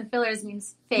 Botox and fillers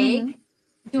means fake,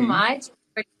 too much,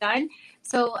 overly done.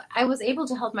 So I was able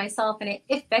to help myself, and it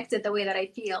affected the way that I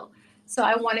feel. So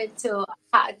I wanted to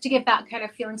give that kind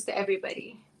of feelings to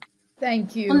everybody.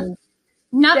 Thank you.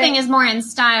 Nothing is more in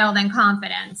style than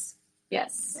confidence.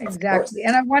 Yes, exactly.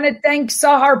 And I want to thank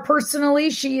Sahar personally.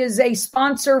 She is a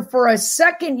sponsor for a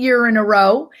second year in a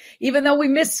row, even though we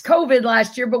missed COVID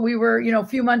last year, but we were, a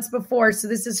few months before. So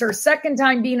this is her second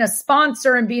time being a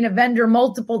sponsor and being a vendor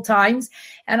multiple times.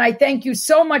 And I thank you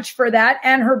so much for that.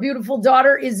 And her beautiful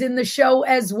daughter is in the show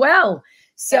as well.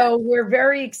 So we're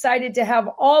very excited to have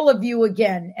all of you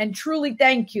again. And truly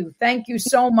thank you. Thank you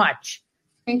so much.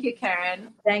 Thank you,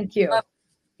 Karen. Thank you.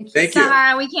 Thank you.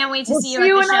 Sahar, we can't wait to see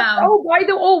you at the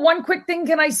show. One quick thing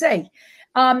can I say?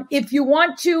 If you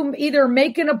want to either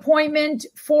make an appointment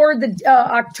for the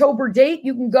October date,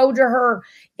 you can go to her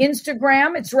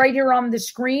Instagram. It's right here on the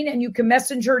screen, and you can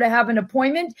message her to have an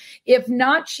appointment. If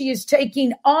not, she is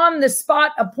taking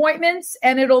on-the-spot appointments,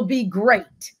 and it'll be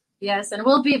great. Yes, and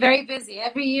we'll be very busy.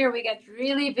 Every year we get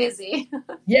really busy.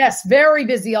 Yes, very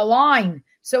busy, a line.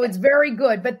 So it's very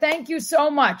good. But thank you so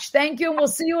much. Thank you, and we'll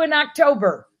see you in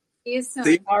October. See you soon.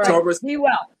 See you All right. October. Be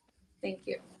well. Thank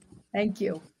you. Thank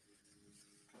you.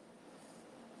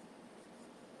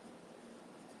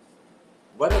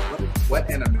 What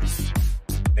enemies?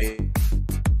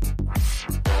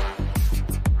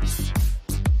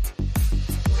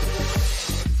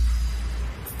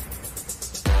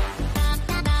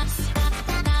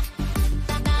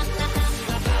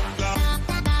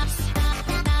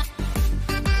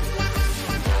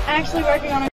 Actually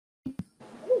working on it.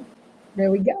 There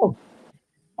we go.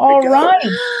 All right.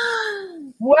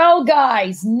 Well,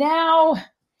 guys, now.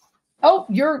 Oh,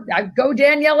 go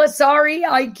Daniela. Sorry.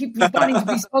 I keep wanting to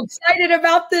be so excited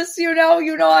about this. You know,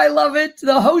 I love it.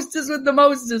 The hostess with the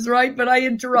mostest, right? But I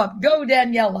interrupt. Go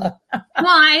Daniela. Well,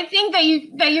 I think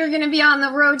that you're going to be on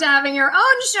the road to having your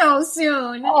own show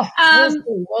soon.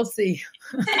 We'll see.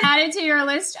 Added to your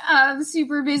list of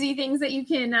super busy things that you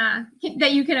can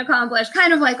accomplish,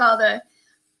 kind of like all the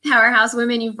powerhouse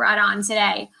women you brought on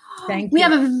today. Thank you. We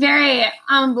have a very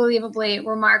unbelievably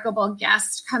remarkable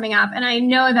guest coming up, and I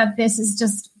know that this is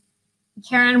just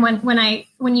Karen.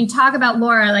 When you talk about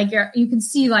Laura, like you can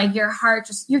see like your heart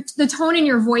the tone in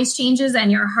your voice changes,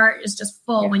 and your heart is just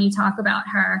full when you talk about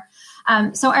her.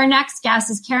 So our next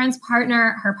guest is Karen's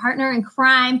partner, her partner in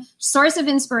crime, source of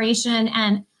inspiration,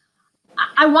 and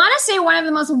I want to say one of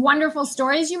the most wonderful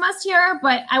stories you must hear,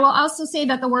 but I will also say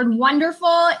that the word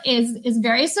wonderful is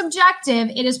very subjective.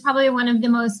 It is probably one of the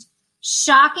most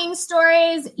shocking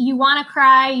stories. You want to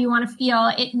cry, you want to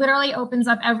feel. It literally opens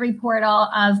up every portal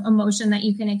of emotion that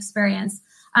you can experience.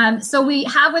 So we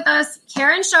have with us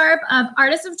Karen Sharp of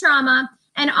Artists of Trauma.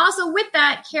 And also with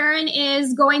that, Karen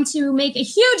is going to make a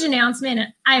huge announcement.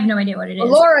 I have no idea what it is.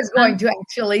 Laura's going to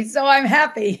actually, so I'm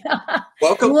happy.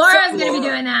 Welcome. Laura's going to be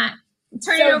doing that.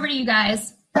 Turn it over to you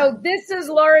guys. So this is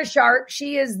Laura Sharp.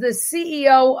 She is the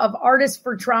CEO of Artists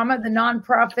for Trauma, the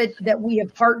nonprofit that we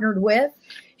have partnered with.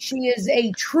 She is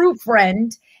a true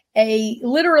friend,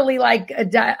 literally like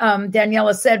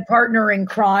Daniela said, partner in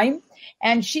crime.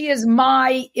 And she is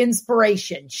my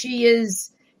inspiration. She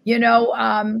is,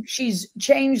 she's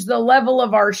changed the level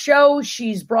of our show.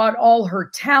 She's brought all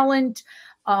her talent,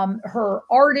 her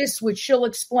artists, which she'll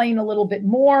explain a little bit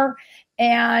more.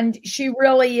 And she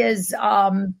really is,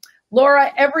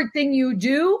 Laura, everything you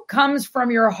do comes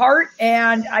from your heart.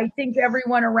 And I think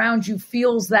everyone around you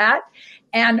feels that.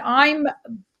 And I'm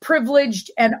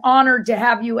privileged and honored to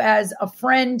have you as a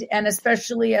friend and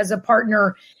especially as a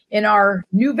partner in our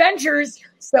new ventures.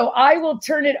 So I will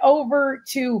turn it over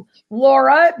to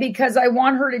Laura because I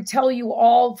want her to tell you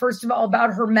all, first of all,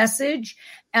 about her message,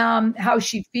 how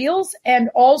she feels, and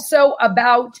also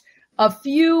about a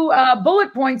few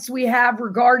bullet points we have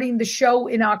regarding the show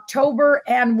in October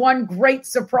and one great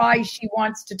surprise she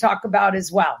wants to talk about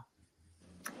as well.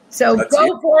 So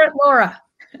go for it, Laura.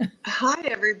 Hi,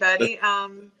 everybody.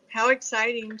 How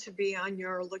exciting to be on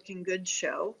your Looking Good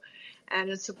show.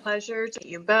 And it's a pleasure to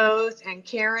meet you both. And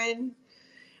Karen,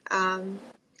 I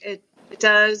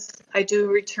do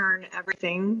return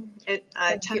everything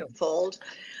tenfold.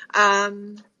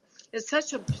 It's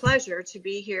such a pleasure to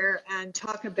be here and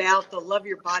talk about the Love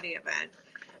Your Body event.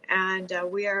 And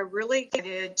we are really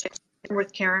excited to be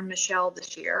with Karen Michelle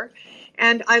this year.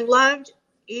 And I loved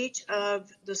each of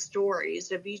the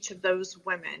stories of each of those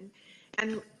women.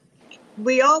 And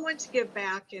we all want to give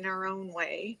back in our own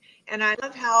way. And I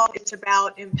love how it's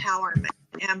about empowerment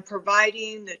and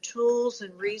providing the tools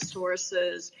and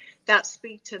resources that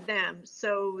speak to them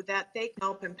so that they can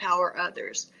help empower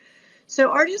others.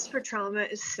 So Artists for Trauma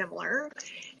is similar,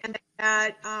 and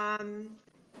that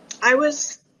I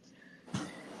was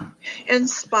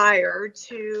inspired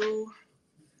to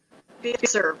be of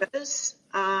service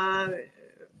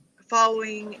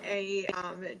following a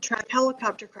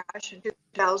helicopter crash in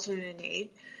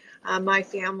 2008, my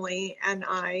family and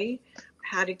I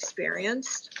had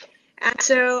experienced. And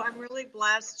so I'm really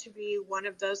blessed to be one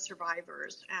of those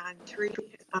survivors. And 3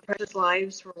 precious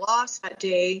lives were lost that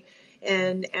day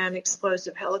in an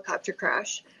explosive helicopter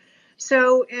crash.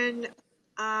 So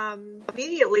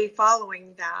immediately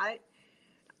following that,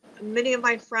 many of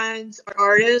my friends are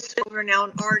artists,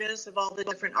 renowned artists of all the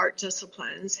different art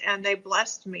disciplines, and they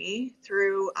blessed me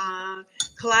through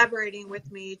collaborating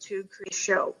with me to create a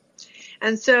show.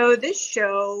 And so this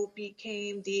show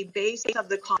became the basis of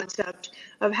the concept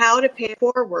of how to pay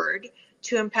forward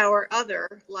to empower other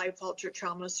life-altered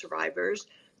trauma survivors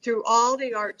through all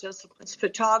the art disciplines: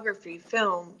 photography,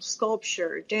 film,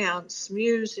 sculpture, dance,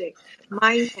 music,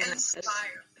 mindfulness.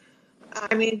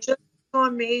 I mean, just so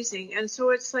amazing. And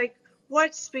so it's like,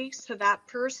 what speaks to that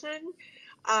person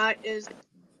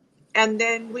and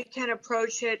then we can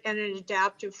approach it in an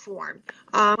adaptive form.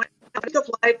 When I think of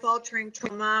life-altering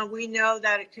trauma, we know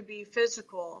that it could be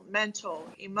physical, mental,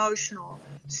 emotional,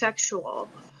 sexual,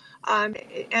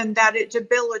 and that it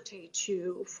debilitates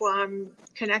you from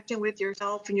connecting with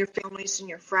yourself and your families and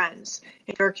your friends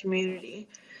in your community.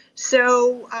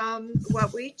 So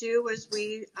what we do is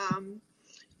we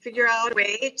figure out a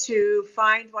way to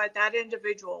find what that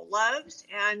individual loves.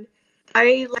 And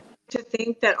I like to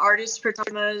think that Artists for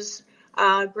Trauma's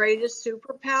greatest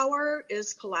superpower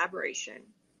is collaboration.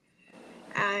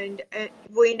 And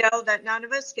we know that none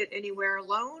of us get anywhere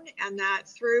alone, and that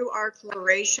through our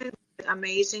collaboration with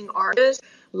amazing artists,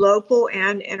 local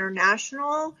and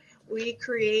international, we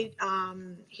create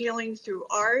healing through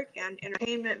art and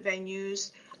entertainment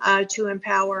venues to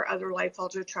empower other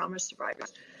life-altered trauma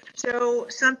survivors. So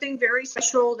something very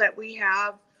special that we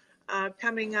have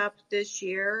coming up this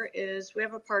year is we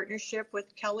have a partnership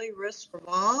with Kelly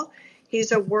Risk-Raval.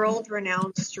 He's a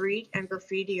world-renowned street and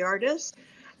graffiti artist,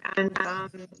 and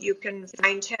you can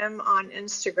find him on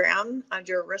Instagram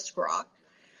under Risk Rock.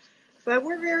 But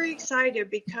we're very excited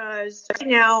because right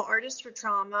now Artists for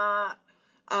Trauma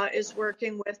is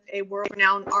working with a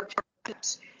world-renowned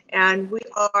architect, and we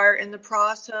are in the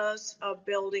process of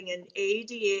building an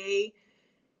ADA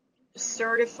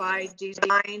certified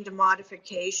designed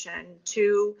modification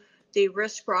to the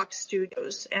Risk Rock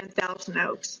Studios in Thousand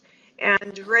Oaks.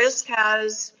 And Risk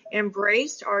has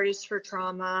embraced Artists for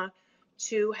Trauma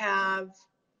to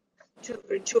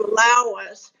allow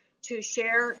us to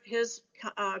share his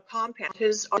compound,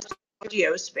 his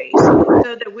studio space,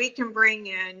 so that we can bring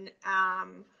in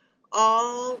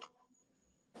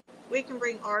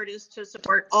artists to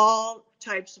support all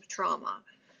types of trauma.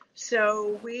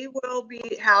 So we will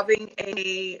be having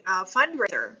a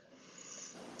fundraiser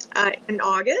in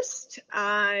August,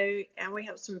 and we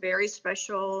have some very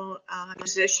special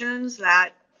musicians,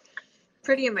 that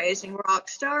pretty amazing rock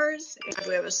stars. And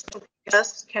we have a special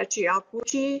guest, Kechi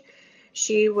Akuchi.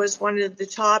 She was one of the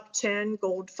top 10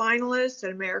 gold finalists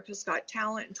at America's Got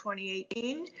Talent in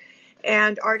 2018,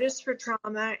 and Artists for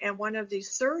Trauma, and one of the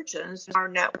surgeons in our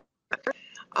network,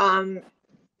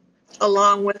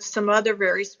 along with some other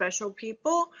very special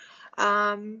people.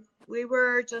 We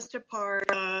were just a part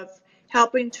of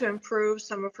helping to improve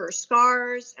some of her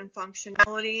scars and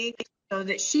functionality so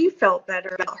that she felt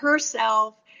better about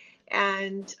herself.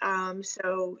 And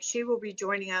so she will be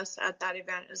joining us at that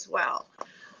event as well.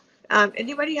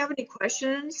 Anybody have any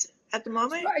questions at the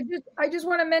moment? I just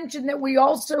want to mention that we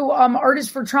also,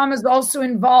 Artists for Trauma is also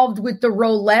involved with the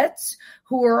Rolettes,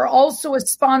 who are also a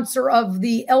sponsor of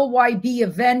the LYB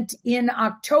event in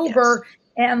October. Yes.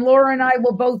 And Laura and I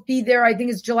will both be there. I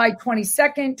think it's July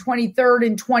 22nd, 23rd,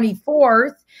 and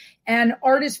 24th. And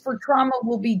Artists for Trauma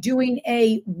will be doing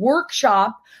a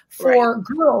workshop for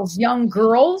girls, young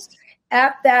girls,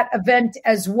 at that event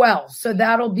as well. So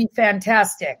that'll be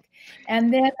fantastic.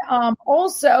 And then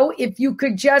also, if you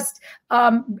could just,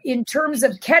 in terms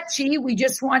of Kechi, we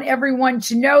just want everyone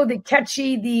to know that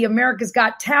Kechi, the America's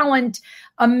Got Talent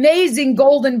amazing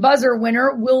Golden Buzzer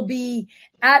winner, will be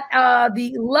at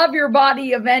the Love Your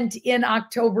Body event in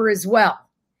October as well.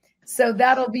 So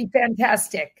that'll be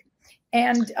fantastic.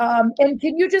 And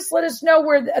can you just let us know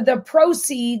where the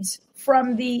proceeds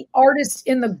from the Artists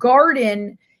in the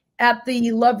Garden at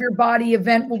the Love Your Body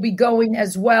event will be going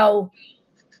as well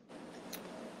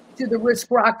to the Risk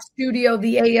Rock Studio,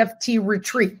 the AFT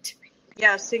retreat?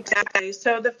 Yes, exactly.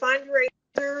 So the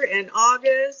fundraiser in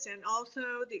August, and also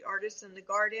the Artists in the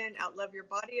Garden at Love Your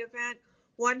Body event,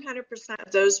 100%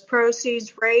 of those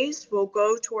proceeds raised will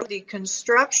go toward the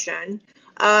construction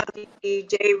of the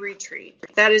day retreat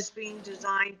that is being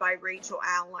designed by Rachel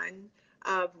Allen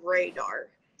of Radar.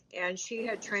 and she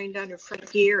had trained under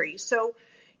Frank Gehry. So,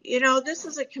 this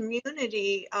is a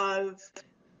community of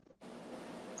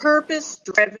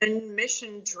purpose-driven,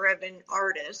 mission-driven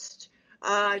artists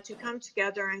to come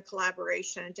together in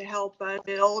collaboration to help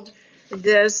build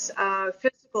this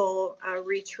physical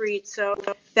retreat so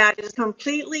that is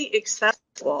completely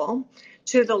accessible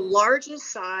to the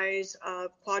largest size of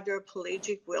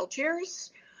quadriplegic wheelchairs.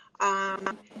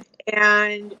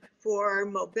 And for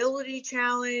mobility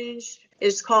challenge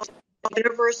is called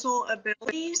Universal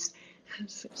Abilities.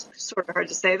 It's sort of hard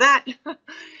to say that,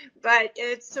 but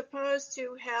it's supposed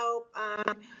to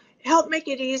help make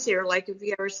it easier. Like if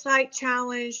you have a sight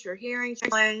challenge or hearing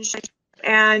challenge,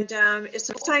 and it's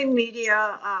a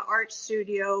multimedia art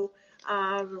studio.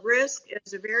 Risk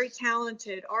is a very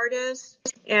talented artist,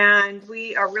 and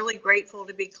we are really grateful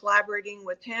to be collaborating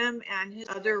with him and his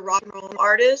other rock and roll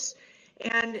artists.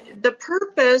 And the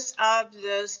purpose of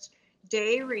this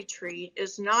day retreat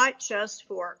is not just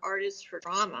for Artists for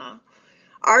Trauma.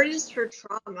 Artists for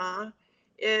Trauma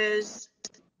is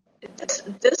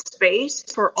this space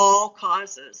for all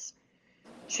causes.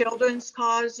 Children's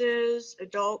causes,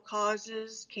 adult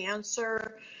causes,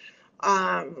 cancer,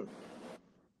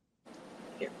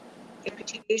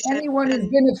 amputation. Anyone who's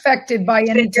been affected by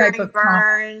any type of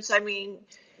burns. I mean,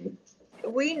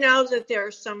 we know that there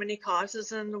are so many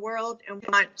causes in the world, and we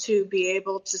want to be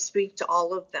able to speak to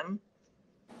all of them.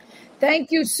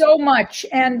 Thank you so much.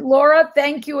 And Laura,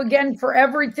 thank you again for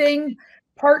everything,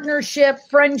 partnership,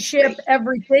 friendship,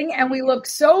 everything. And we look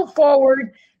so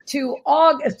forward to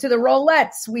August, to the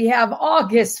Rollettes. We have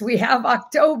August, we have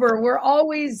October. We're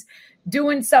always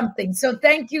doing something. So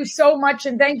thank you so much.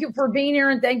 And thank you for being here.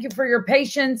 And thank you for your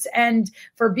patience and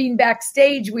for being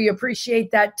backstage. We appreciate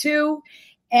that too.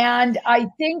 And I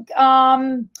think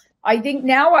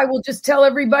now I will just tell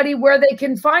everybody where they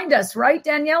can find us, right,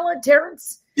 Daniela,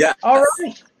 Terrence? Yeah. All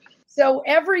right. So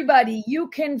everybody, you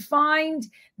can find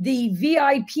the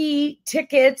VIP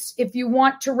tickets if you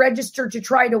want to register to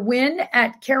try to win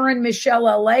at Karen Michelle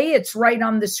LA. It's right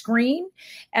on the screen.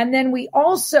 And then we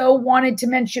also wanted to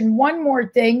mention one more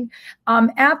thing.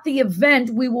 At the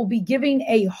event, we will be giving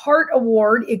a Heart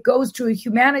Award. It goes to a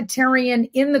humanitarian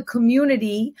in the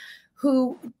community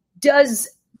who does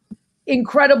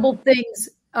incredible things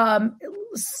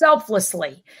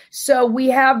selflessly. So we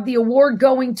have the award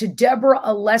going to Deborah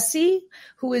Alessi,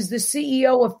 who is the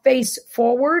CEO of Face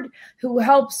Forward, who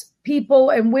helps people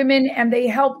and women, and they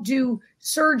help do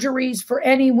surgeries for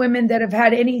any women that have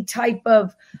had any type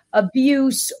of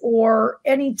abuse or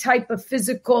any type of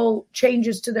physical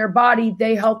changes to their body.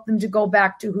 They help them to go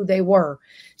back to who they were.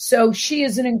 So she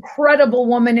is an incredible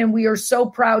woman, and we are so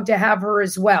proud to have her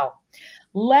as well.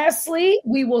 Lastly,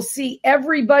 we will see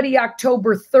everybody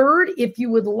October 3rd. If you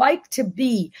would like to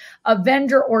be a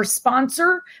vendor or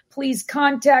sponsor, please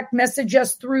message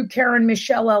us through Karen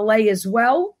Michelle LA as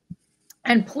well.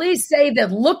 And please say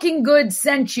that Looking Good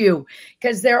sent you,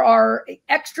 because there are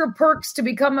extra perks to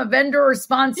become a vendor or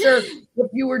sponsor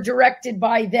if you were directed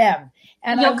by them.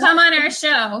 And you'll come on our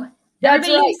show.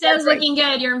 Everybody who says Looking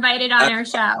Good, you're invited on our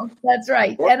show. That's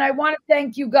right. And I want to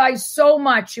thank you guys so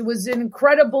much. It was an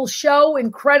incredible show,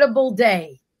 incredible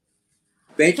day.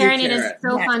 Thank you, Karen. It is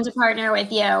so fun to partner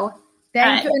with you.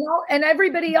 Thank you. And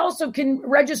everybody also can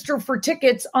register for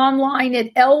tickets online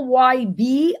at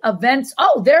LYB Events.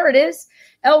 Oh, there it is.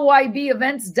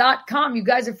 LYBevents.com. You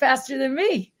guys are faster than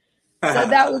me. So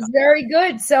that was very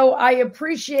good. So I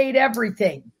appreciate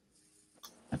everything.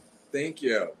 Thank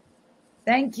you.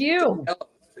 Thank you.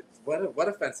 What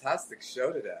a fantastic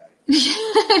show today.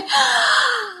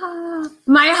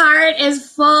 My heart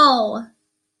is full.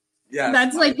 Yes,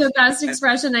 that's like the best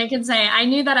expression I can say. I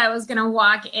knew that I was going to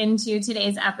walk into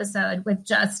today's episode with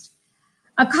just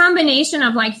a combination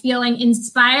of like feeling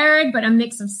inspired, but a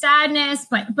mix of sadness,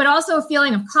 but also a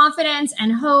feeling of confidence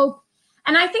and hope.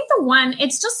 And I think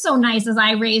it's just so nice as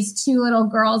I raised two little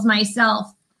girls myself.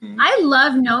 Mm-hmm. I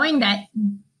love knowing that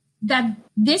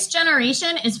this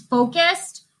generation is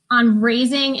focused on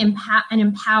raising an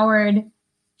empowered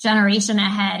generation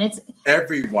ahead. It's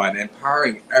everyone,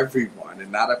 empowering everyone,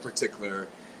 and not a particular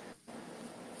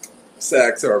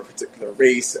sex or a particular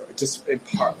race, or just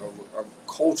empower or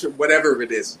culture, whatever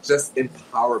it is, just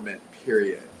empowerment,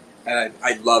 period. And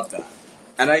I love that.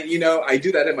 And I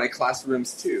do that in my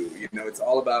classrooms too. It's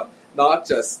all about not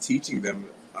just teaching them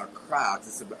a craft.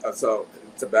 It's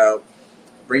about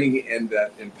bringing in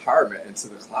that empowerment into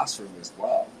the classroom as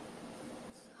well.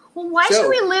 Well, why should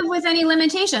we live with any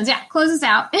limitations? Yeah, close us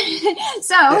out.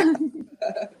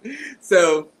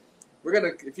 So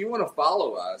if you want to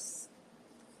follow us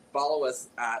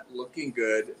at Looking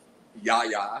Good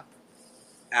Yaya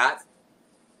at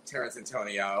Terrence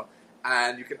Antonio.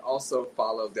 And you can also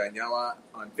follow Daniela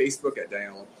on Facebook at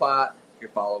Daniela Platt. You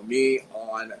can follow me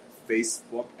on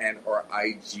Facebook and or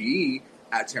IG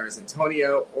at Terrence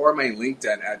Antonio, or my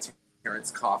LinkedIn at Terrence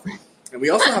Coffee. And we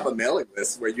also have a mailing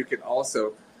list where you can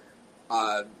also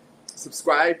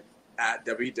subscribe at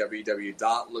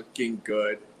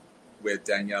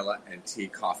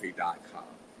www.lookinggoodwithdanielaandtcoffee.com.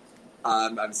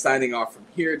 I'm signing off from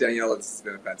here. Daniela, this has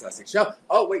been a fantastic show.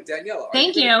 Oh, wait, Daniela.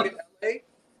 Thank you. Are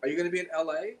you going to be in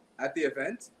LA at the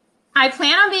event? I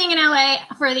plan on being in LA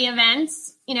for the event.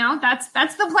 You know, that's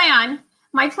the plan.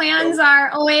 My plans are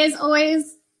always, I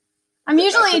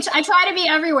try to be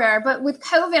everywhere, but with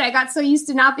COVID, I got so used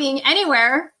to not being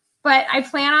anywhere, but I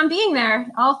plan on being there.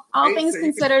 All things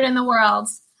considered in the world.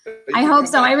 I hope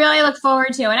so. I really look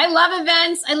forward to it. I love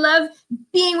events. I love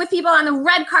being with people on the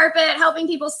red carpet, helping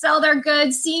people sell their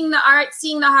goods, seeing the art,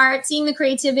 seeing the heart, seeing the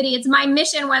creativity. It's my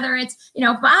mission, whether it's,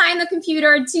 behind the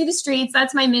computer to the streets.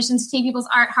 That's my mission, to take people's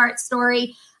art, heart,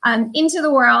 story into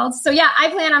the world. So yeah,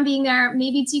 I plan on being there.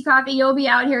 Maybe Tea Coffee, you'll be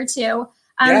out here too.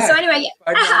 So anyway,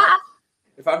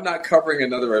 if I'm not covering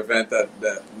another event that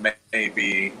may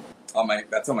be on my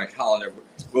calendar,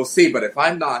 we'll see. But if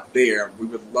I'm not there, we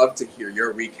would love to hear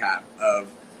your recap of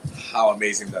how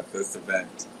amazing that this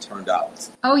event turned out.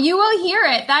 Oh, you will hear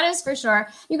it. That is for sure.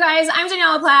 You guys, I'm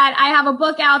Daniela Platt. I have a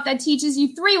book out that teaches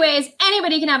you 3 ways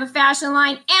anybody can have a fashion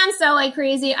line and sell like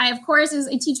crazy. I have courses.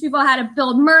 I teach people how to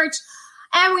build merch.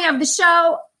 And we have the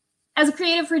show. As a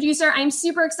creative producer, I'm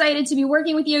super excited to be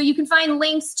working with you. You can find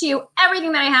links to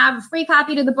everything that I have, a free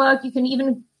copy to the book. You can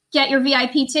even get your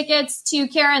VIP tickets to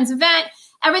Karen's event,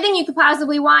 everything you could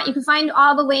possibly want. You can find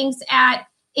all the links at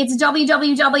it's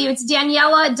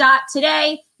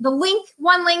Daniela.today.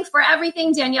 One link for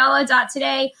everything,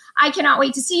 Daniela.today. I cannot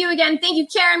wait to see you again. Thank you,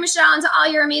 Karen, Michelle, and to all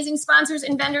your amazing sponsors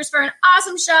and vendors for an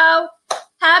awesome show.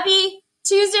 Happy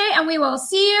Tuesday, and we will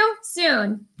see you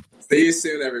soon. See you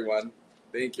soon, everyone.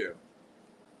 Thank you.